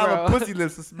gonna have a bro. pussy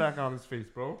lips to smack on his face,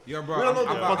 bro. Yo, We bro, don't know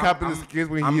what the fuck happened to his kids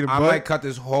when he eating I butt. might cut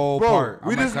this whole Bro, part.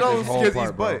 we I might just cut know this whole Skiz part,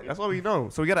 eats bro. butt. That's all we know.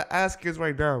 So we gotta ask Skiz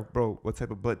right now, bro. What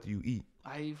type of butt do you eat?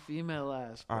 I eat female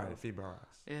ass, bro. All right, female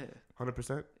ass. Yeah.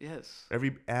 100%. Yes.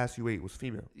 Every ass you ate was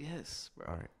female. Yes, bro.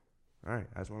 All right.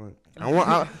 I just want to.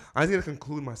 I just gotta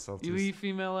conclude myself. You to this. eat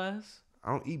female ass?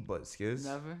 I don't eat butt, Skiz.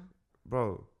 Never.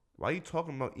 Bro, why are you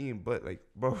talking about eating butt? Like,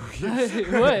 bro.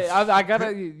 What? I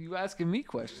gotta. You asking me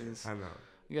questions? I know.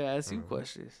 You gotta ask you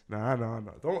questions. Nah, I know.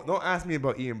 Don't ask me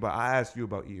about eating butt. I asked you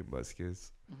about eating butt, Skiz.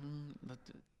 But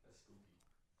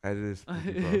That is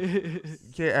spooky, bro. You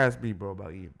can't ask me, bro,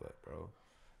 about eating butt, bro.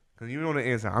 Cause you know the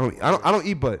answer. I don't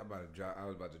eat butt. I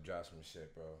was about to drop some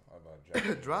shit, bro. I was about to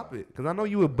drop it. Drop it. Cause I know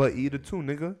you a butt eater too,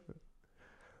 nigga.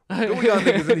 Doing y'all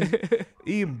niggas in these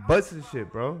eating butts and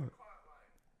shit, bro.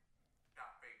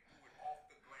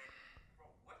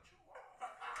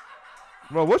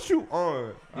 Bro, what you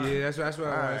on? Yeah, that's what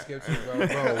I want to skip to, bro.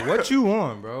 Bro, what you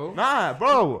on, bro? Nah,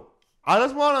 bro. I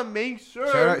just want to make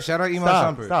sure. Shout out Iman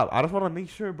Stop, Shumpert. stop. I just want to make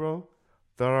sure, bro.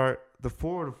 That the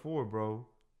 4 to 4, bro,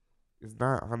 is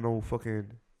not on no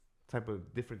fucking type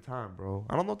of different time, bro.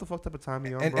 I don't know what the fuck type of time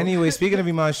he on, And bro. anyway, speaking of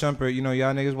Iman Shumpert, you know,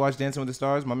 y'all niggas watch Dancing with the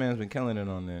Stars? My man's been killing it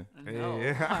on there. no,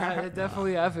 Yeah. I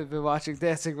definitely haven't been watching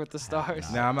Dancing with the Stars.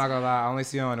 Now, I'm not gonna lie, I only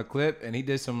see him on a clip, and he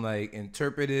did some, like,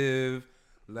 interpretive,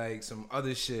 like, some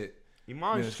other shit.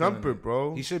 Iman Yeah, it's killing Shumpert, it.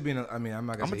 bro. He should be in a, I mean, I'm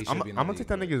not gonna say he I'm should be in gonna the take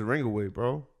that league, nigga's ring away,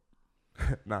 bro.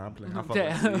 Nah, I'm playing. I fuck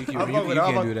Damn. with but you. You, I can, fuck with you it, I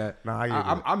can't fuck- do that. Nah, I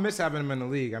get it. I miss having him in the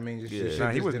league. I mean, just, Yeah. shit Nah,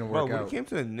 he just was, didn't bro, work when out. he came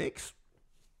to the Knicks,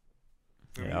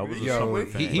 Yeah, I was a Yo, Summer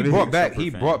fan. he What is brought he, back. Summer He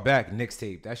fan? brought back Nick's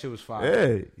tape. That shit was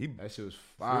fire. Yeah, That shit was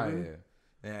fire.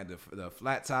 They had the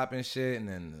flat top and shit, and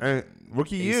then and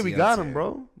rookie year we ACL got him, tear.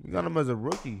 bro. We got him as a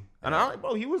rookie, and I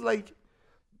bro, he was like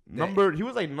number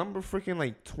freaking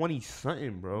like 20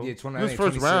 something, bro. Yeah, 20, he was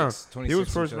first round. 26, He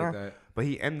was first some shit round, like that. but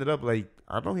he ended up like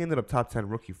I know he ended up top 10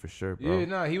 rookie for sure, bro. Yeah,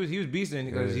 no, he was beasting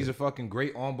because he's a fucking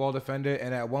great on ball defender,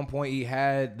 and at one point he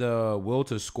had the will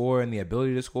to score and the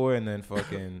ability to score, and then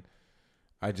fucking,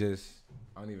 I don't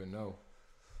even know.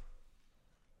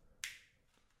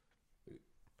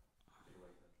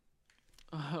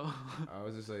 I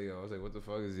was just like, what the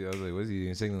fuck is he? I was like, what's he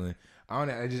even signaling? I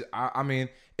don't know. I mean,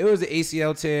 it was the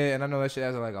ACL tear, and I know that shit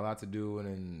has like a lot to do, and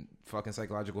then fucking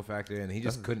psychological factor, and he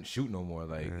just couldn't shoot no more.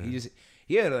 Like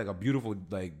he had like a beautiful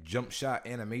like jump shot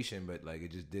animation, but like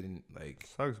it just didn't like.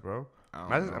 Sucks, bro.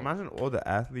 I don't know. Imagine all the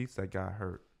athletes that got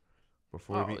hurt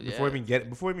before even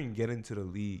get into the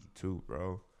league too,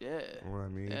 bro. Yeah. You know what I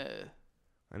mean? Yeah.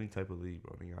 Any type of league,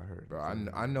 bro. They got hurt. Bro,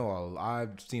 I know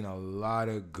I've seen a lot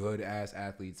of good ass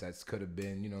athletes that could have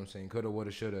been, you know what I'm saying, coulda,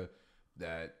 woulda, shoulda.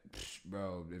 That,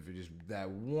 bro, if it just that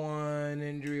one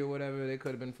injury or whatever, they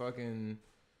could have been fucking.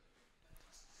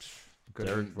 Could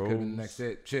have been next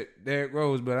hit. Shit, Derrick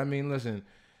Rose. But I mean, listen,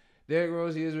 Derrick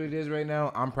Rose, he is what he is right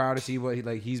now. I'm proud to see what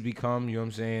he's become. You know what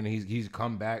I'm saying? He's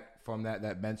come back from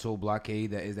that mental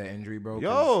blockade that is that injury, bro.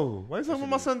 Yo, why you talking about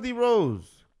my son D Rose?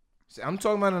 I'm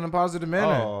talking about in a positive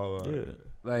manner. Oh, Yeah.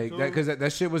 Like that, because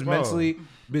that shit was mentally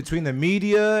between the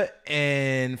media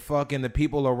and fucking the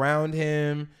people around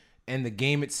him and the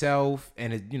game itself,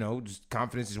 and it, just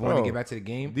confidence, just wanting to get back to the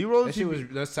game. D Rose, That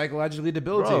shit was psychologically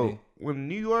debilitating. Bro, when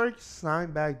New York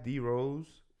signed back D Rose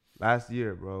last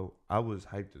year, bro, I was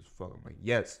hyped as fuck. I'm like,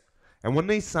 yes. And when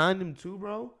they signed him too,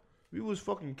 bro, we was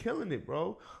fucking killing it,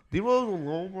 bro. D Rose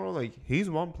alone, bro, like he's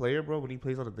one player, bro. When he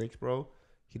plays on the Knicks, bro,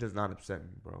 he does not upset me,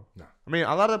 bro. Nah. I mean,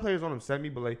 a lot of the players don't upset me,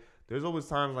 but like, there's always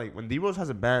times like when D Rose has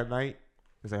a bad night,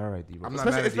 it's like, all right, D Rose. I'm not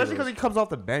mad at Especially because D-Rose. he comes off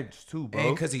the bench too, bro.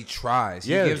 And because he tries.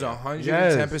 Yeah. He gives 110%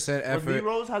 When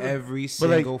D-Rose effort has every but,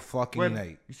 like, single fucking when,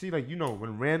 night. You see, like,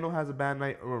 when Randall has a bad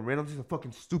night, or when Randall takes a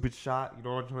fucking stupid shot, you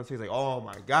know what I'm trying to say? It's like, oh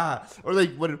my God. Or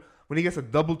like when he gets a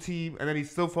double team and then he's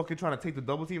still fucking trying to take the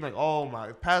double team, like, oh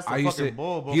my, pass the fucking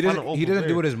ball, bro. He doesn't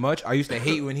do it as much. I used to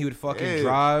hate when he would fucking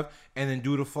drive and then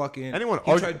do the fucking.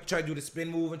 Try to do the spin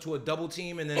move into a double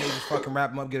team, and then they just fucking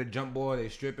wrap him up, get a jump ball, they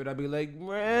strip it. I'd be like,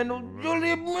 Randall, I'm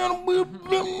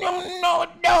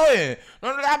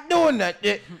not doing that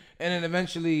shit. And then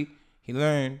eventually you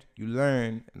learned,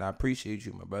 and I appreciate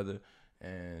you, my brother.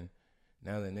 And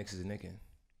now the Knicks is nicking.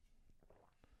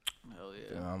 Hell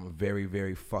yeah. And I'm a very,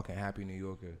 very fucking happy New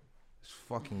Yorker. Let's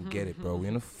fucking get it, bro. We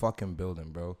in the fucking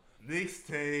building, bro. Knicks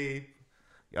tape.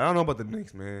 I don't know about the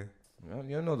Knicks, man.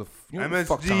 You don't know the MSG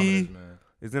fuck time it is, man.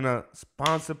 is in a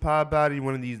sponsor pod body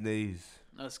one of these days.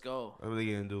 Let's go. What are they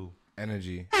gonna do?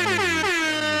 Energy.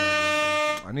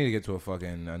 I need to get to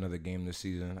another game this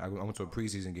season. I went to a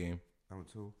preseason game. Number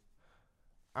 2.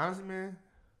 Honestly, man,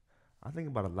 I think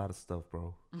about a lot of stuff,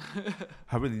 bro.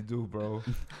 I really do, bro.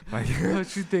 Like,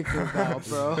 What you thinking about,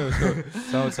 bro?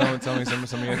 Tell me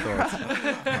some of your thoughts.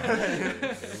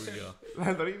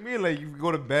 what do you mean? Like, you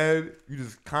go to bed, you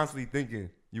just constantly thinking.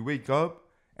 You wake up,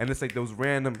 and it's like those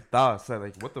random thoughts.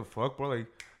 Like, what the fuck, bro? Like,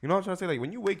 you know what I'm trying to say? Like,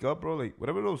 when you wake up, bro, like,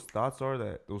 whatever those thoughts are,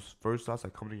 those first thoughts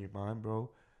that come to your mind, bro,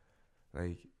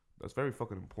 like, that's very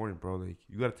fucking important, bro. Like,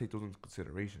 you gotta take those into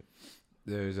consideration.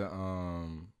 There's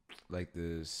like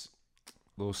this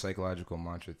little psychological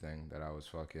mantra thing that I was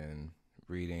fucking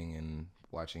reading and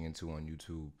watching into on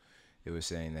YouTube. It was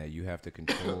saying that you have to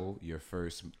control your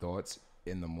first thoughts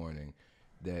in the morning.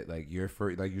 That like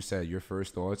like you said, your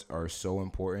first thoughts are so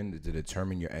important to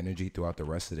determine your energy throughout the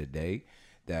rest of the day,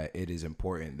 that it is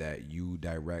important that you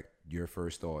direct your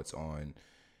first thoughts on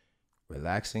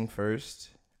relaxing first,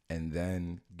 and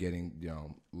then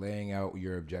laying out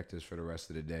your objectives for the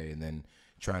rest of the day, and then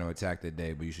trying to attack the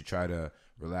day. But you should try to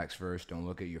relax first. Don't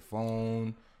look at your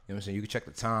phone. You know what I'm saying? You can check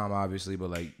the time, obviously, but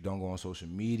like, don't go on social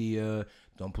media.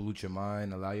 Don't pollute your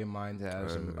mind. Allow your mind to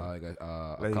have some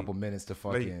a couple minutes to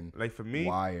fucking like for me,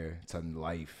 wire to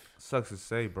life. Sucks to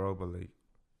say, bro, but like,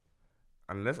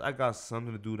 unless I got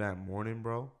something to do that morning,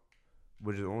 bro,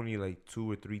 which is only like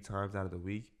 2 or 3 times out of the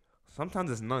week,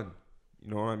 sometimes it's none.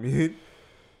 You know what I mean?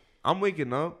 I'm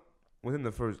waking up within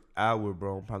the first hour,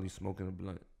 bro. I'm probably smoking a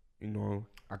blunt. You know,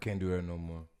 I can't do that no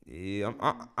more. Yeah,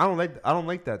 I don't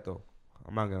like that though.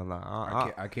 I'm not gonna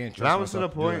lie. I can't Now trust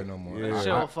myself to do that no more. Yeah. That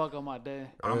shit will fuck up my day.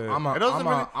 I'm an It doesn't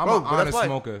really- honest bro, but that's why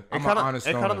smoker. I'm an honest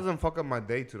It kind stoner. of doesn't fuck up my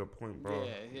day to the point, bro.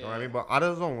 Yeah, You know what I mean? But I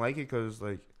just don't like it because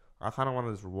like I kind of want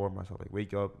to just reward myself. Like,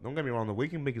 wake up. Don't get me wrong. The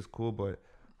waking make is cool, but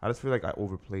I just feel like I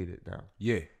overplayed it now.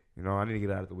 Yeah. You know, I need to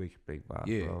get out of the way, big boss.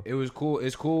 Yeah, bro. it was cool.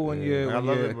 It's cool when Yeah,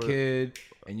 you're it, a kid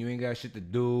and you ain't got shit to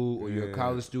do, or you're a Yeah.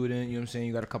 college student. You know what I'm saying?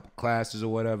 You got a couple classes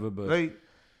or whatever. But Like,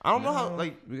 I don't know how.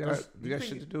 Like, we got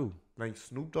shit to do. Like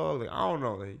Snoop Dogg, like I don't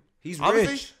know, like He's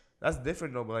obviously, rich. That's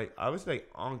different though. But like, obviously, like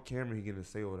on camera, he gonna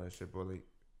say all that shit. But like,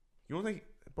 you don't think,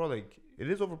 bro? Like, it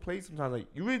is overplayed sometimes. Like,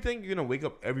 you really think you're gonna wake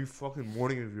up every fucking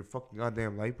morning of your fucking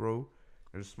goddamn life, bro?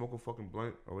 And just smoke a fucking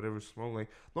blunt or whatever smoke. Like,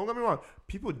 don't get me wrong.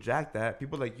 People jack that.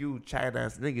 People like you, chatting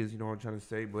ass niggas. You know what I'm trying to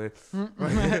say? But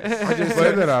I just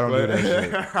said that I don't do that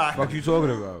shit. Fuck you talking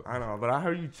about? I know, but I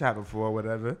heard you chat before, or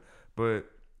whatever. But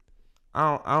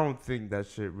I don't think that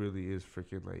shit really is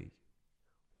freaking like.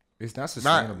 It's not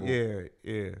sustainable.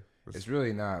 Yeah. It's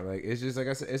really not. Like, it's just like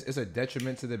I said. It's a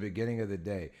detriment to the beginning of the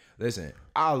day. Listen,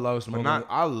 I love smoking.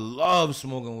 I love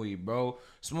smoking weed, bro.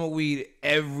 Smoke weed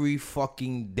every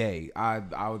fucking day.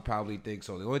 I would probably think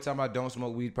so. The only time I don't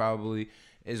smoke weed probably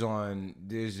is on.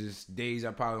 There's just days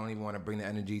I probably don't even want to bring the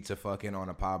energy to fucking on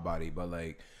a pod body. But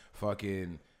like,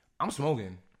 fucking, I'm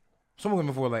smoking. Smoking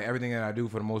before like everything that I do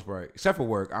for the most part, except for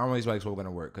work. I don't always like smoking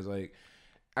at work because like.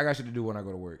 I got shit to do when I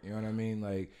go to work. You know what I mean?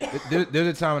 Like,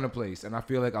 there's a time and a place. And I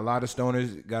feel like a lot of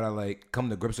stoners got to, like, come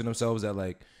to grips with themselves that,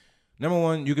 like, number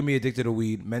one, you can be addicted to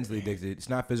weed, mentally addicted. It's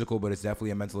not physical, but it's definitely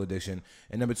a mental addiction.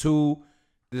 And number two,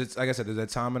 like I said, there's a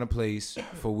time and a place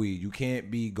for weed. You can't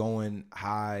be going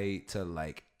high to,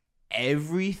 like,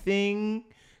 everything.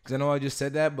 Because I know I just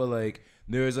said that, but, like,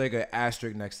 there's, like, an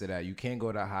asterisk next to that. You can't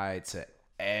go to high to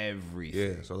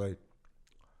everything. Yeah, so, like,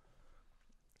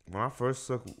 when I first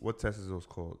took, what test is those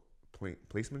called?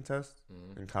 Placement test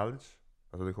in college?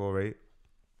 That's what they call, right?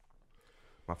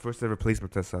 My first ever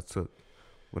placement test I took,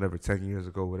 whatever, 10 years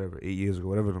ago, whatever, 8 years ago,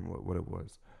 whatever what it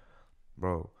was.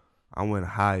 Bro, I went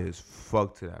high as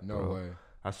fuck to that, bro. No way.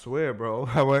 I swear, bro.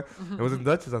 It was in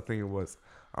Dutchess, I think it was.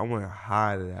 I went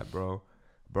high to that, bro.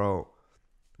 Bro,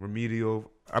 remedial.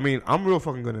 I mean, I'm real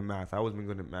fucking good at math. I always been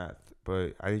good at math,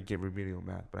 but I didn't get remedial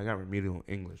math. But I got remedial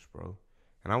English, bro.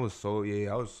 And I was so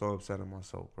upset at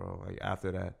myself, bro. Like,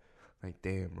 after that, like,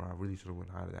 damn, bro, I really should have went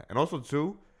high to that. And also,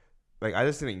 too, like, I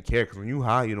just didn't care. Because when you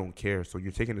high, you don't care. So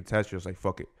you're taking the test, you're just like,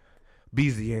 fuck it.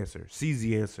 B's the answer. C's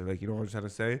the answer. Like, you know what I'm trying to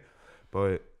say?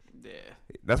 But Yeah.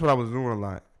 that's what I was doing a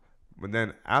lot. But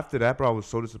then after that, bro, I was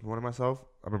so disappointed in myself.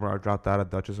 I remember I dropped out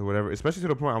of Dutchess or whatever. Especially to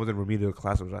the point I was in remedial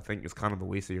classes, which I think is kind of a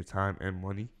waste of your time and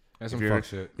money. That's some fuck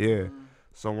shit. Yeah.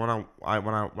 So when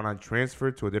I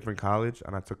transferred to a different college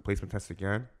and I took placement tests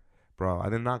again, bro, I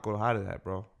did not go high to that,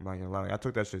 bro. I'm not gonna lie. Like, I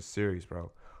took that shit serious,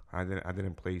 bro. I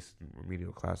didn't place in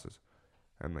remedial classes.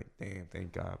 I'm like, damn,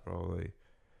 thank God, bro. Like,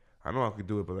 I know I could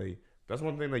do it, but like, that's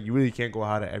one thing. Like, you really can't go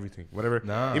high to everything, whatever.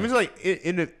 Nah. Even like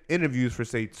in the interviews for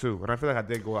say too. And I feel like I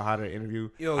did go high to interview.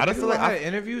 Yo, I just feel like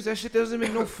interviews. That shit doesn't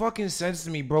make no fucking sense to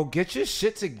me, bro. Get your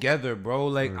shit together, bro.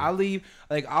 Like I leave.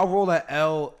 Like I'll roll a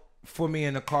L for me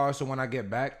in the car, so when I get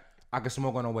back, I can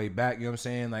smoke on the way back. You know what I'm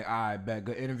saying? Like, all right, bet,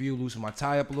 good interview, loosen my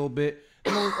tie up a little bit.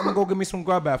 I'm gonna go get me some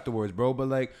grub afterwards, bro. But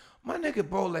like, my nigga,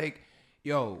 bro, like,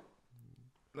 yo,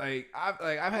 like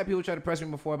I've had people try to press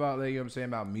me before about, like, you know what I'm saying,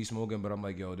 about me smoking, but I'm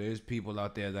like, yo, there's people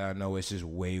out there that I know it's just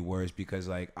way worse because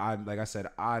like I said,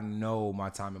 I know my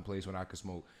time and place when I can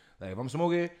smoke. Like, if I'm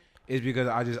smoking, it's because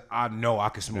I know I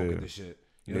can smoke this shit.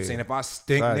 You know what I'm saying? If I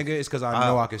stink, nigga, it's because I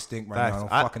know I can stink right now. Don't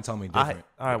fucking tell me different.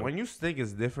 All right, when you stink,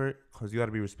 it's different because you got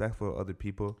to be respectful of other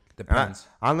people. Depends.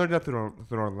 I learned that through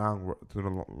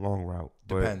the long route.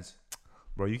 Depends.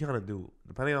 Bro, you kind of do,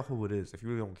 depending on who it is. If you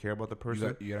really don't care about the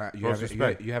person, you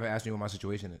haven't asked me what my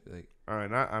situation is. Like, all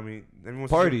right,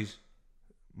 parties.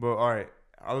 But all right,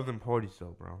 other than parties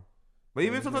though, bro. But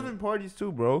even sometimes in parties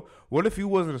too, bro. What if you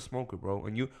wasn't a smoker, bro?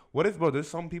 And what if, bro? There's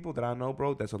some people that I know,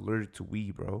 bro, that's allergic to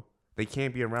weed, bro. They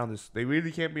can't be around this. They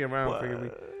really can't be around freaking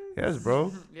weed. Yes,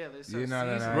 bro. Yeah, there's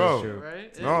no, bro.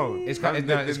 right? No, it's like hay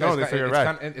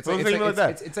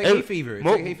fever. It's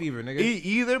like hay fever, nigga.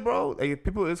 Either, bro. Like, if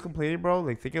people is complaining, bro,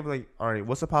 like, think of like, all right,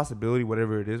 what's the possibility?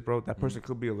 Whatever it is, bro, that person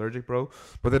could be allergic, bro.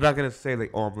 But they're not gonna say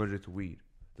like, oh, I'm allergic to weed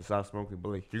to stop smoking. But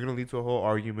like, you're gonna lead to a whole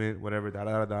argument, whatever, da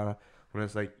da da da. When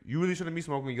it's like, you really shouldn't be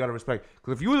smoking. You gotta respect.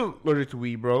 Because if you were allergic to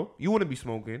weed, bro, you wouldn't be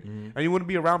smoking, and you wouldn't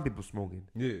be around people smoking.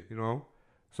 Yeah, you know.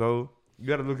 So you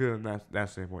gotta look at it in that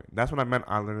standpoint. That's what I meant.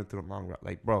 I learned it through the long run.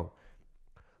 Like, bro,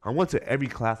 I went to every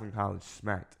class in college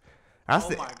smacked. That's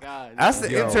my God. That's the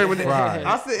intern.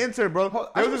 That's the intern, bro.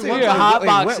 There was this one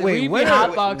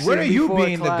time. When are you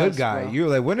being the good guy? You're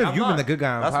like, when have you been the good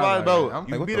guy? That's why, bro.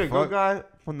 You be the good guy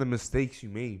from the mistakes you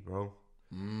made, bro.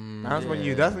 That's when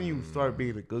you start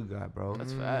being a good guy, bro.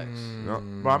 That's facts.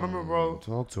 But I remember, bro.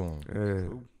 Talk to him.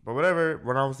 Yeah. But whatever.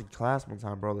 When I was in class one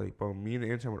time, bro, like, bro, me and the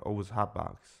intern would always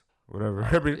hotbox. whatever.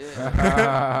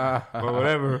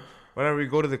 But whatever. We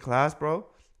go to the class, bro,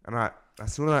 and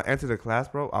as soon as I entered the class,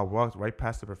 bro, I walked right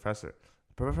past the professor.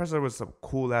 The professor was some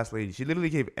cool ass lady. She literally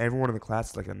gave everyone in the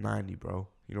class like a 90, bro.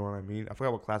 You know what I mean? I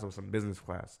forgot what class it was, some business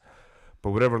class.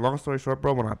 But whatever. Long story short,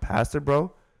 bro, when I passed her,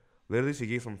 bro, literally she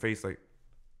gave some face like,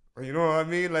 you know what I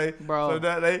mean? Like, bro. So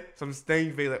that like some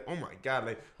stained face, like, oh my god,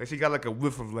 like she got like a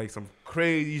whiff of like some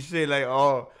crazy shit, like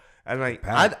and like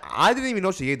I didn't even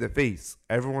know she gave the face.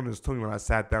 Everyone just told me when I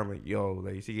sat down, like, yo,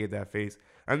 like she gave that face.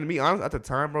 And to be honest, at the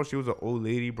time, bro, she was an old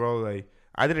lady, bro. Like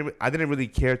I didn't really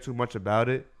care too much about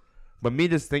it. But me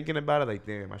just thinking about it, like,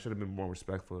 damn, I should have been more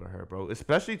respectful to her, bro.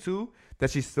 Especially too that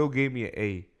she still gave me an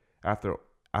A after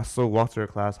I still walked to her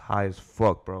class high as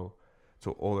fuck, bro.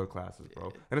 To all her classes,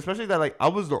 bro. And especially that, like, I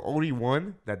was the only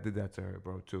one that did that to her,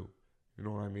 bro, too. You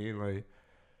know what I mean? Like,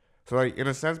 so, like, in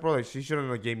a sense, bro, like, she shouldn't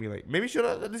have gave me, like, maybe should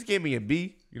have at least gave me a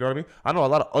B. You know what I mean? I know a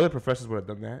lot of other professors would have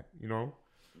done that, you know?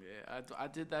 Yeah, I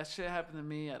did that shit happen to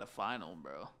me at a final,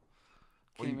 bro.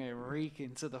 Came in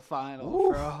reeking to the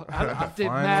final, bro. I did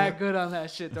mad good on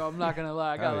that shit, though. I'm not going to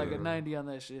lie. I got like a 90 on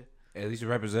that shit. At least you're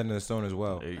representing the Stone as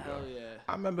well. Hell yeah.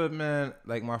 I remember, man,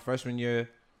 like, my freshman year,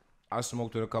 I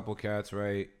smoked with a couple cats,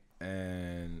 right?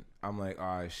 And I'm like,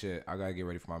 all right, shit, I gotta get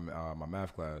ready for my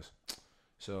math class.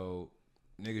 So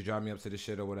niggas drive me up to the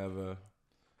shit or whatever.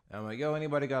 And I'm like, yo,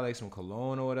 anybody got like some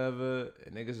cologne or whatever?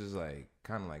 And niggas is like,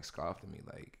 kind of like scoffed at me,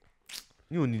 like,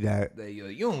 you don't need that. Like, yo,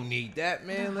 you don't need that,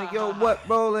 man. Like, yo, what,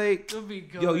 bro? Like,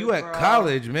 good, yo, you at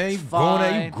college, man. You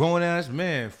grown ass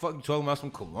man. Fuck you talking about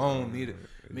some cologne, neither.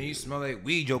 Man, you smell like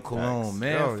weed, your cologne,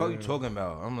 man. Fuck you talking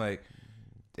about? I'm like,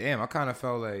 damn, I kind of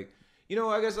felt like, you know,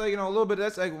 I guess like, you know, a little bit.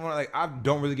 That's like when I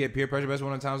don't really get peer pressure. But that's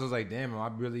one of the times I was like, damn,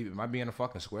 am I being a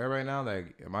fucking square right now?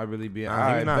 Like, am I really being? All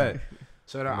right, bet.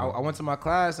 So I went to my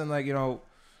class and like, you know,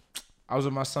 I was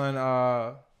with my son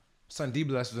D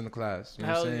Bless was in the class. You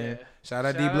know what I'm saying? Yeah. Shout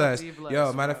out D Bless.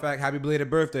 Yo, matter of fact, happy belated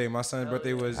birthday. My son's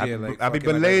birthday was happy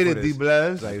belated D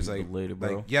Bless. It was like belated,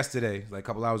 bro. Like yesterday, like a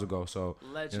couple hours ago. So legend.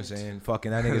 You know what I'm saying? Fucking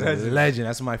that nigga's a legend.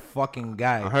 That's my fucking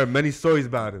guy. I heard many stories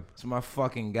about him. That's my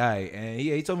fucking guy. And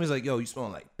he told me, he's like, yo, you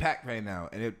smelling like pack right now.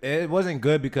 And it wasn't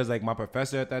good because like my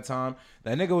professor at that time,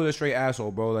 that nigga was a straight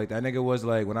asshole, bro. Like that nigga was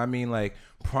like, when I mean like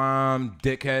prime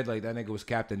dickhead, like that nigga was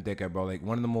Captain Dickhead, bro. Like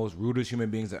one of the most rudest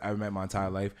human beings that I ever met in my entire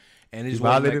life. And it's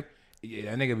violated.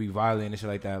 Yeah, that nigga be violent and shit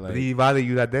like that. Like, did he violate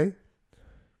you that day?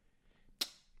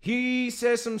 He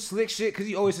said some slick shit because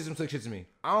he always says some slick shit to me.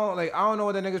 I don't know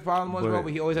what that nigga's problem was, bro.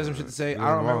 But he always has some shit to say. I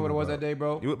don't remember what it was that day,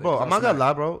 bro. Bro, I'm not gonna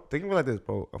lie, bro. Think of it like this,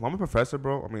 bro. If I'm a professor,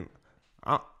 bro, I mean,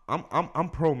 I'm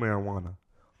pro marijuana.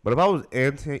 But if I was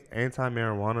anti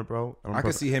marijuana, bro, I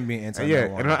could see him being anti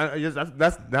marijuana. Yeah,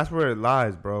 and that's where it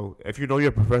lies, bro. If you know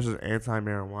your professor's anti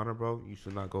marijuana, bro, you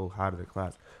should not go high to the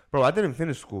class, bro. I didn't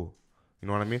finish school. You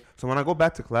know what I mean? So when I go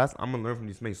back to class, I'm gonna learn from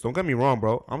these mates. Don't get me wrong,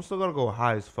 bro. I'm still gonna go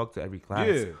high as fuck to every class.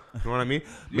 Yeah. You know what I mean?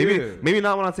 Maybe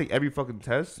not when I take every fucking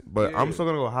test, but I'm still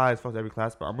gonna go high as fuck to every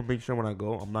class. But I'm gonna make sure when I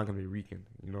go, I'm not gonna be reeking.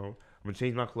 You know? I'm gonna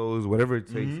change my clothes, whatever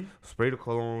it takes. Spray the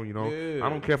cologne. You know? I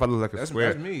don't care if I look like a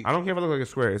square. That's me. I don't care if I look like a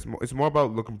square. It's more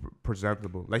about looking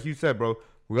presentable. Like you said, bro.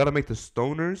 We gotta make the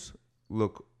stoners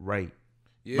look right.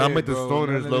 Yeah, not make the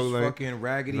stoners look like fucking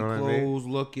raggedy clothes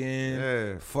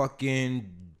looking.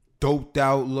 Fucking doped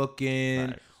out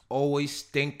looking, always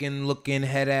stinking looking,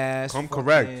 head ass. Come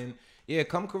correct. Yeah,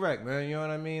 come correct, man. You know what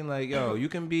I mean? Like, yo, you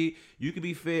can be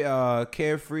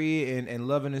carefree and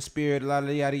loving in spirit, la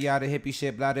yada yada hippie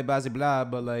shit, blah blah blah blah.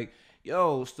 But like,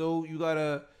 yo, still you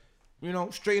gotta, you know,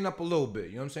 straighten up a little bit.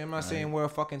 You know what I'm saying? I'm not saying wear a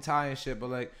fucking tie and shit,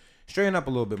 but like, straighten up a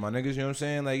little bit, my niggas. You know what I'm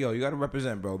saying? Like, yo, you gotta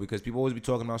represent, bro, because people always be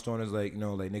talking about stoners like, you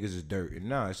know, like niggas is dirt. And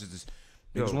nah, it's just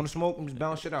niggas want to smoke and just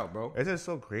bounce shit out, bro. It's just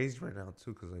so crazy right now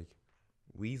too, cause like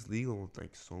weed's legal in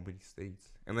like so many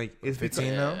states, and like it's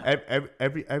 15 now.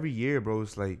 Every year, bro.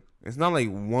 It's like it's not like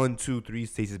 1, 2, 3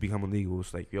 states is becoming legal.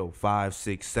 It's like 5,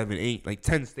 6, 7, 8, like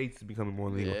 10 states is becoming more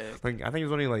legal. Yeah. Like I think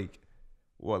it's only like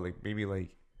what, like maybe like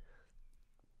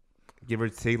give or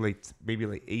take like maybe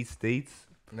like 8 states.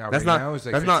 Now, that's right now it's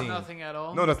like that's 15. Not nothing at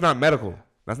all. No, that's not medical.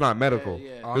 That's not medical.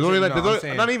 Yeah. There's only like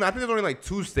not even. I think there's only like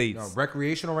 2 states. No,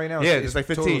 recreational right now. Yeah, it's like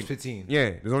 15. 15.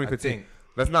 Yeah, there's only 15.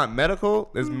 That's not medical.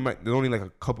 There's only like a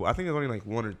couple. I think there's only like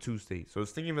 1 or 2 states. So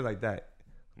it's thinking of it like that.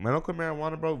 Medical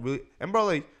marijuana, bro. Really, and bro,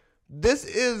 like this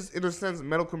is in a sense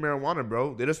medical marijuana,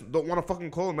 bro. They just don't want to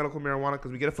fucking call it medical marijuana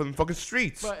because we get it from the fucking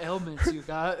streets. What ailments you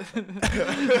got?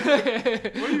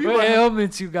 What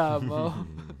ailments you got, bro? Oh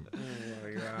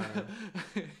my god.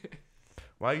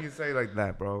 Why you say it like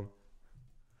that, bro?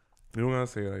 You don't gotta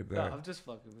say it like that. No, I'm just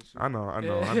fucking with you. I know.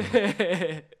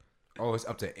 Oh, it's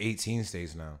up to 18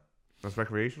 states now. That's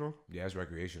recreational? Yeah, it's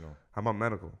recreational. How about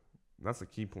medical? That's the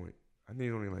key point. I think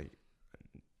it's only like,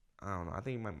 I don't know. I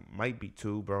think it might be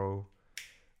 2, bro.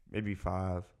 Maybe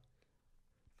 5.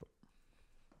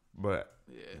 But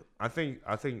Yeah. I think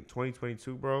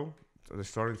 2022, bro. So they're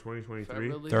starting 2023.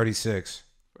 Federally. 36.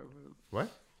 What?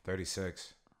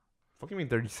 36. Fuck you mean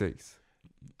 36?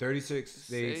 36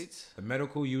 states. The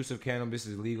medical use of cannabis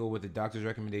is legal with the doctor's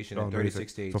recommendation in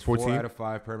 36 states. So 14? 4 out of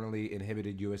 5 permanently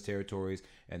inhibited U.S. territories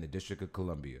and the District of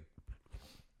Columbia.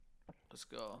 Let's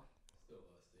go.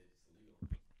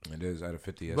 It is out of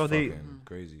 50. That's Bro, fucking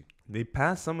crazy. They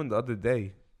passed someone the other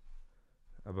day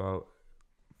about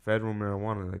federal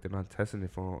marijuana. Like they're not testing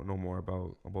it for no more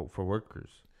about for workers.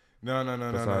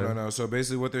 No. So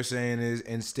basically, what they're saying is,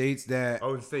 in states that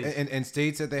in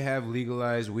states that they have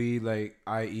legalized weed, like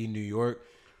i.e. New York,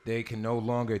 they can no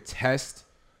longer test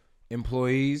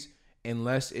employees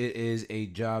unless it is a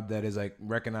job that is like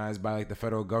recognized by like the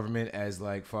federal government as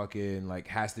like fucking like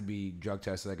has to be drug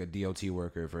tested, like a DOT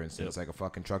worker, for instance, like a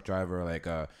fucking truck driver, like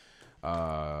a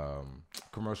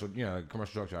commercial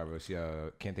truck driver.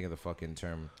 Can't think of the fucking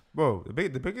term. Bro, the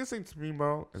biggest thing to me,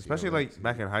 bro, especially like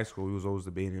back in high school, we was always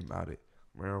debating about it: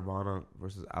 marijuana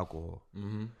versus alcohol.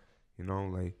 Mm-hmm. You know,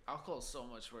 like alcohol's so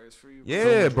much worse for you.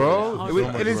 Yeah, bro. So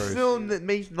It still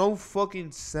makes no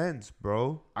fucking sense,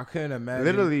 bro. I couldn't imagine.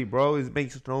 Literally, bro, it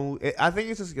makes no. I think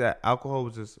it's just that alcohol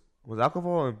was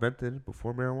alcohol invented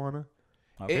before marijuana?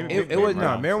 It was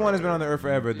no. Marijuana's been on the earth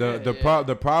forever.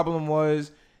 The problem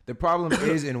was. The problem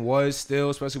is and was still,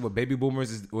 especially with baby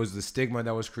boomers, was the stigma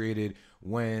that was created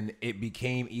when it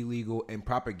became illegal and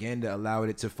propaganda allowed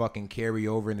it to fucking carry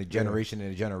over in a generation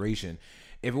and a generation.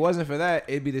 If it wasn't for that,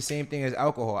 it'd be the same thing as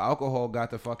alcohol. Alcohol got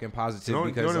the fucking positive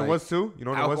because you know what it was too? You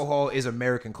know what alcohol is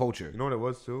American culture. You know what it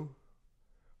was too?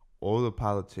 All the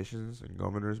politicians and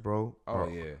governors, bro.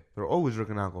 They're always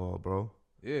drinking alcohol, bro.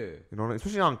 Yeah, you know,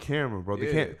 especially on camera, bro.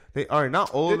 They can't. They all right. Not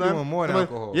all of them. They're doing more than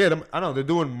alcohol. Yeah, I know they're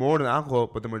doing more than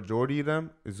alcohol, but the majority of them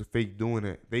is fake doing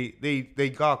it. They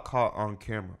got caught on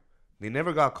camera. They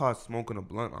never got caught smoking a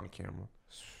blunt on camera.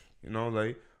 You know,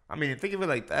 like I mean, think of it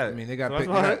like that. I mean, they got.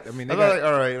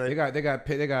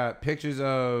 They got pictures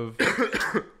of.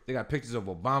 They got pictures of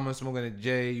Obama smoking a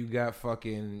J. You got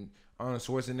fucking Arnold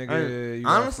Schwarzenegger. You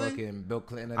honestly, got fucking Bill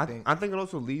Clinton. I think it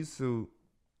also leads to.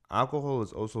 Alcohol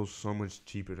is also so much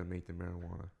cheaper to make than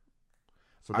marijuana.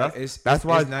 So that's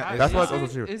why it's also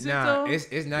cheaper. Is it though?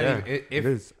 It's not even. It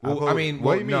is. Well, I mean,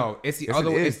 no, it's the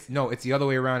other. It's the other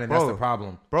way around, and that's the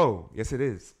problem, bro. Yes, it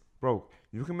is, bro.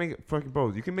 You can make it fucking,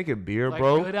 bro. You can make a beer, like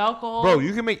bro. Good alcohol, bro.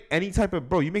 You can make any type of,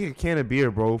 bro. You make a can of beer,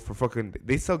 bro, for fucking.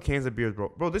 They sell cans of beers,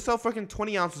 bro. Bro, they sell fucking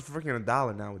 20 ounces for fucking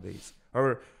 $1 nowadays,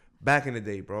 or back in the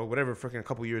day, bro. Whatever, fucking a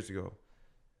couple years ago,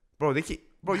 bro. They can't.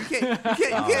 Bro, you can't. I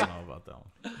don't know about that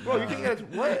one. Bro, you can't get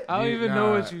what? I don't even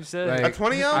know what you said. Like, a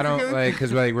 20 ounce? I don't like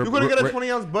because like you gonna get a 20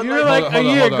 ounce Bud Light? You were like a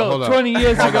year ago, 20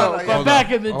 years ago, but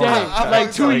back in the day,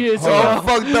 like 2 years ago. I'm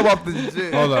fucked up off the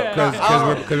shit. Hold up,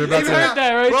 because we're about to. Heard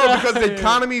that, right? Bro, because the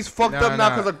economy's fucked up now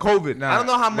because of COVID. I don't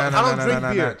know how much. I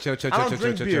don't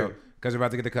drink beer. Chill. Because we're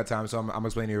about to get to cut time, so I'm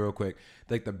explaining it real quick.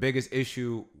 Like the biggest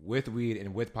issue with weed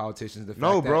and with politicians, the fact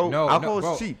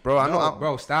alcohol is cheap, bro. I know,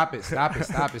 bro. Stop it,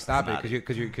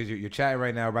 because you're chatting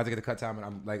right now. We're about to get to cut time, and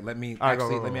I'm like, let me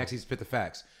actually spit the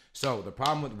facts. So the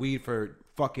problem with weed for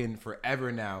fucking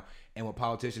forever now, and with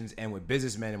politicians and with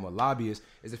businessmen and with lobbyists,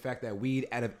 is the fact that weed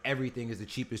out of everything is the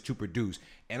cheapest to produce.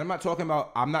 And I'm not talking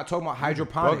about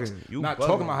hydroponics.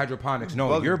 Talking about hydroponics.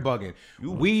 No, you're bugging.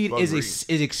 Weed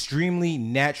is extremely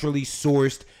naturally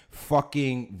sourced,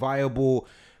 fucking viable.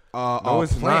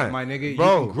 It's plant, not, my nigga.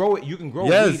 bro. You can grow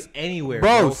weed anywhere,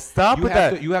 bro. Stop with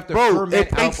that. You have to bro. ferment It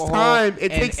takes alcohol time. It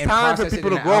takes time for people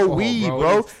to grow weed,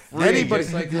 bro. Anybody,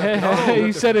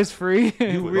 you said it's free.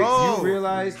 You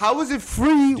realize how is it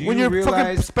free when you're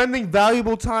fucking spending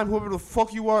valuable time? Whoever the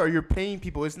fuck you are, or you're paying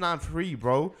people, it's not free,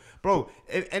 bro. Bro,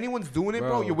 if anyone's doing it,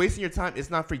 bro, you're wasting your time. It's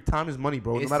not free. Time is money,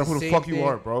 bro. No matter who the fuck you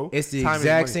are, bro. It's the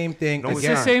exact same thing. It's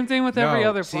the same thing with every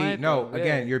other plant.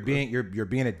 Again, you're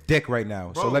being a dick right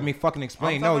now. So let me fucking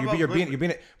explain. No, you're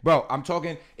being bro. I'm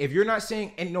talking. If you're not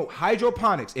saying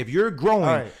hydroponics. If you're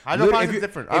growing, hydroponics is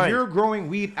different. If you're growing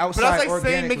weed outside, but that's like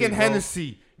saying making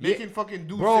Hennessy. Making fucking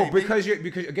Douce. Bro, because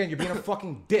again, you're being a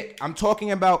fucking dick. I'm talking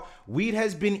about weed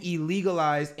has been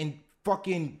illegalized and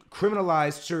fucking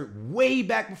criminalized, sir, way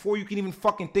back before you can even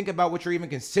fucking think about what you're even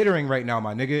considering right now,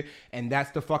 my nigga. And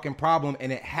that's the fucking problem.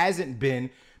 And it hasn't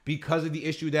been because of the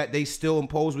issue that they still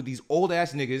impose with these old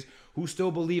ass niggas who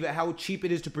still believe at how cheap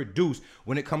it is to produce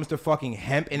when it comes to fucking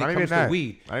hemp and it comes to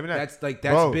weed. That's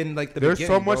been like the beginning. There's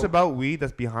so much bro. about weed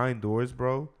that's behind doors,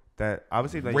 bro. that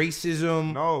obviously like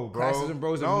racism. no, bro. Classism,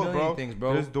 bro, is a no, million things,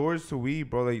 bro. There's doors to weed,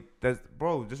 bro. Like that's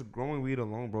bro, just growing weed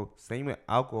alone, bro. Same with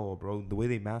alcohol, bro. The way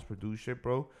they mass produce shit,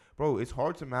 bro. Bro, it's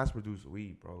hard to mass produce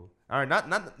weed, bro. All right, not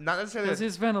necessarily. Because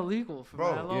it's been illegal for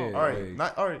Bro, that long. yeah. all right, like-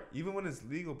 not all right. Even when it's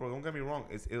legal, bro, don't get me wrong.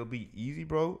 It'll be easy,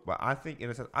 bro. But I think in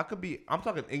a sense, I'm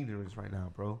talking ignorance right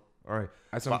now, bro. All right,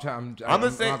 That's But I'm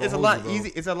just saying not it's a gonna lot hold you, bro.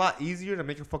 easy. It's a lot easier to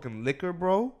make a fucking liquor,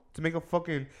 bro. To make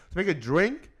a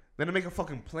drink than to make a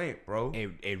fucking plant, bro.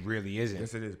 It really isn't.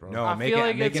 Yes, it is, bro. No, I making feel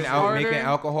like it's making harder.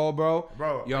 alcohol, bro.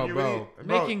 Bro, Yo, when you bro. really-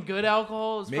 bro. Making good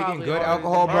alcohol is Making probably good harder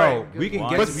alcohol, than bro. making good We can wine.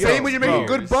 get But some- same yo, when you're bro. making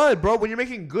good bud, bro. When you're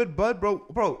making good bud,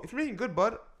 bro. If you're making good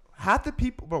bud, half the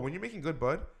people, bro. When you're making good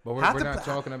bud, But we're half not the-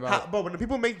 talking about- bro. When the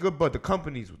people make good bud, the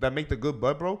companies that make the good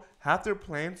bud, bro, half their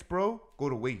plants, bro, go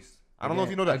to waste. I don't know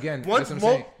if you know that. Again, once that's what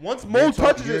I'm saying. once You're mold talk-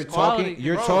 touches you're it, talking,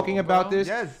 you're bro, talking about bro. this.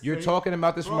 Yes, You're so talking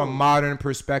about this from a bro. modern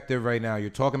perspective right now. You're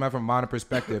talking about from a modern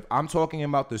perspective. I'm talking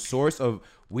about the source of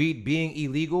weed being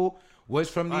illegal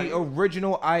was from the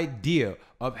original idea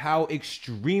of how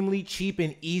extremely cheap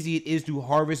and easy it is to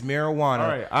harvest marijuana. All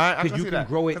right, I because can you see can that.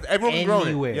 grow it 'Cause everyone can grow it.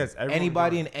 anywhere. Yes, everyone can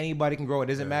anybody grow and anybody can grow it. It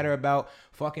doesn't matter about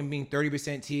fucking being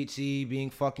 30% THC, being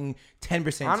fucking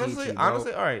 10% Honestly, THC. Bro.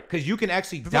 honestly, all right. Because you can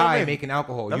actually That's what I die mean. making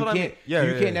alcohol. That's You what I can't. mean. Yeah, you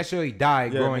yeah, can't yeah. necessarily die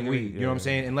Yeah, growing making weed. weed, You know what I'm yeah,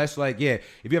 saying? Unless like if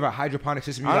you have a hydroponic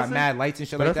system, you Honestly, got mad lights and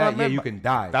shit but like that's what I that. Yeah, meant you by- can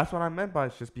die. That's what I meant by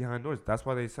it's just behind doors. That's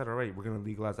why they said, all right, we're gonna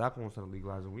legalize alcohol instead of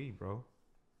legalizing weed, bro.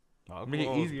 Make it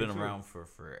Alcohol's easier, been too. around for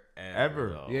forever. Ever.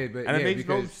 though. Yeah, but And yeah, it makes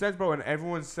no because sense, bro. And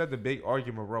everyone said the big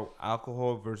argument, bro,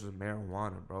 alcohol versus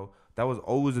marijuana, bro. That was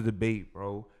always a debate,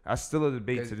 bro. That's still a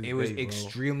debate to this it was day, bro.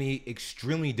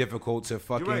 extremely difficult to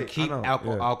fucking right, I keep know,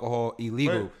 alcohol, yeah. alcohol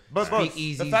illegal. But bro,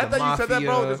 Speakeasies, the fact that you said that,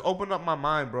 bro, mafia. just opened up my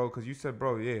mind, bro. Because you said,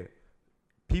 bro, yeah,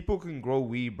 people can grow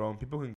weed, bro. And people can